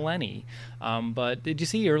aplenty. But did you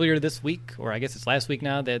see earlier this week, or I guess it's last week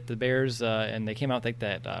now, that the Bears, and they came out like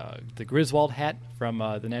that, the Griswold hat from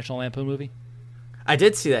the National Lampoon movie? I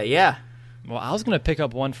did see that, yeah. Well, I was going to pick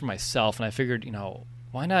up one for myself, and I figured,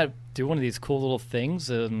 why not do one of these cool little things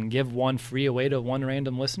and give one free away to one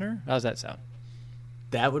random listener? How's that sound?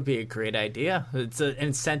 That would be a great idea. It's an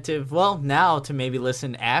incentive, well, now to maybe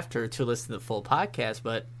listen after to listen to the full podcast,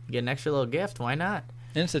 but get an extra little gift. Why not?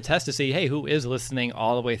 And it's a test to see, hey, who is listening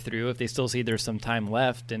all the way through if they still see there's some time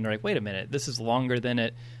left and they're like, wait a minute, this is longer than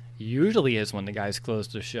it usually is when the guys close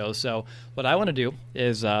the show. So what I want to do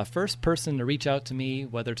is first person to reach out to me,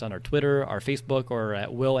 whether it's on our Twitter, our Facebook, or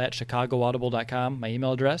at will@chicagoaudible.com, my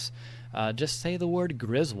email address, just say the word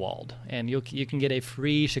Griswold, and you can get a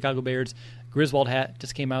free Chicago Bears Griswold hat.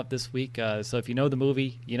 Just came out this week. So if you know the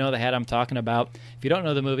movie, you know the hat I'm talking about. If you don't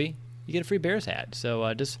know the movie, you get a free Bears hat.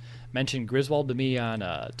 So just mention Griswold to me on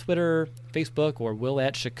Twitter, Facebook, or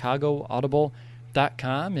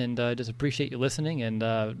will@chicagoaudible.com. And just appreciate you listening, and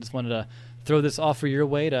just wanted to throw this offer your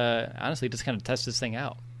way to honestly just kind of test this thing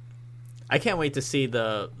out. I can't wait to see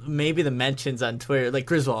maybe the mentions on Twitter, like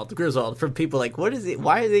Griswold, from people like, what is it?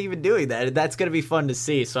 Why are they even doing that? That's going to be fun to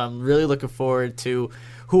see. So I'm really looking forward to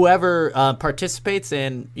whoever participates,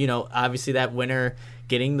 and obviously that winner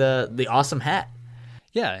getting the awesome hat.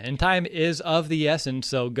 Yeah, and time is of the essence,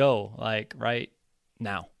 so go like right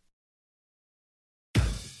now.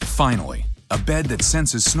 Finally, a bed that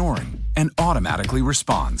senses snoring and automatically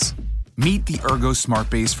responds. Meet the Ergo Smart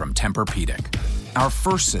Base from Tempur-Pedic, our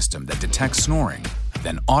first system that detects snoring,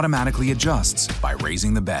 then automatically adjusts by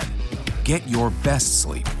raising the bed. Get your best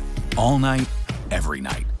sleep all night, every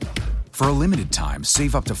night. For a limited time,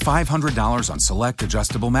 save up to $500 on select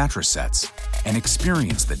adjustable mattress sets and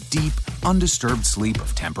experience the deep, undisturbed sleep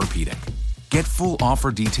of Tempur-Pedic. Get full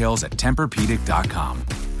offer details at Tempur-Pedic.com.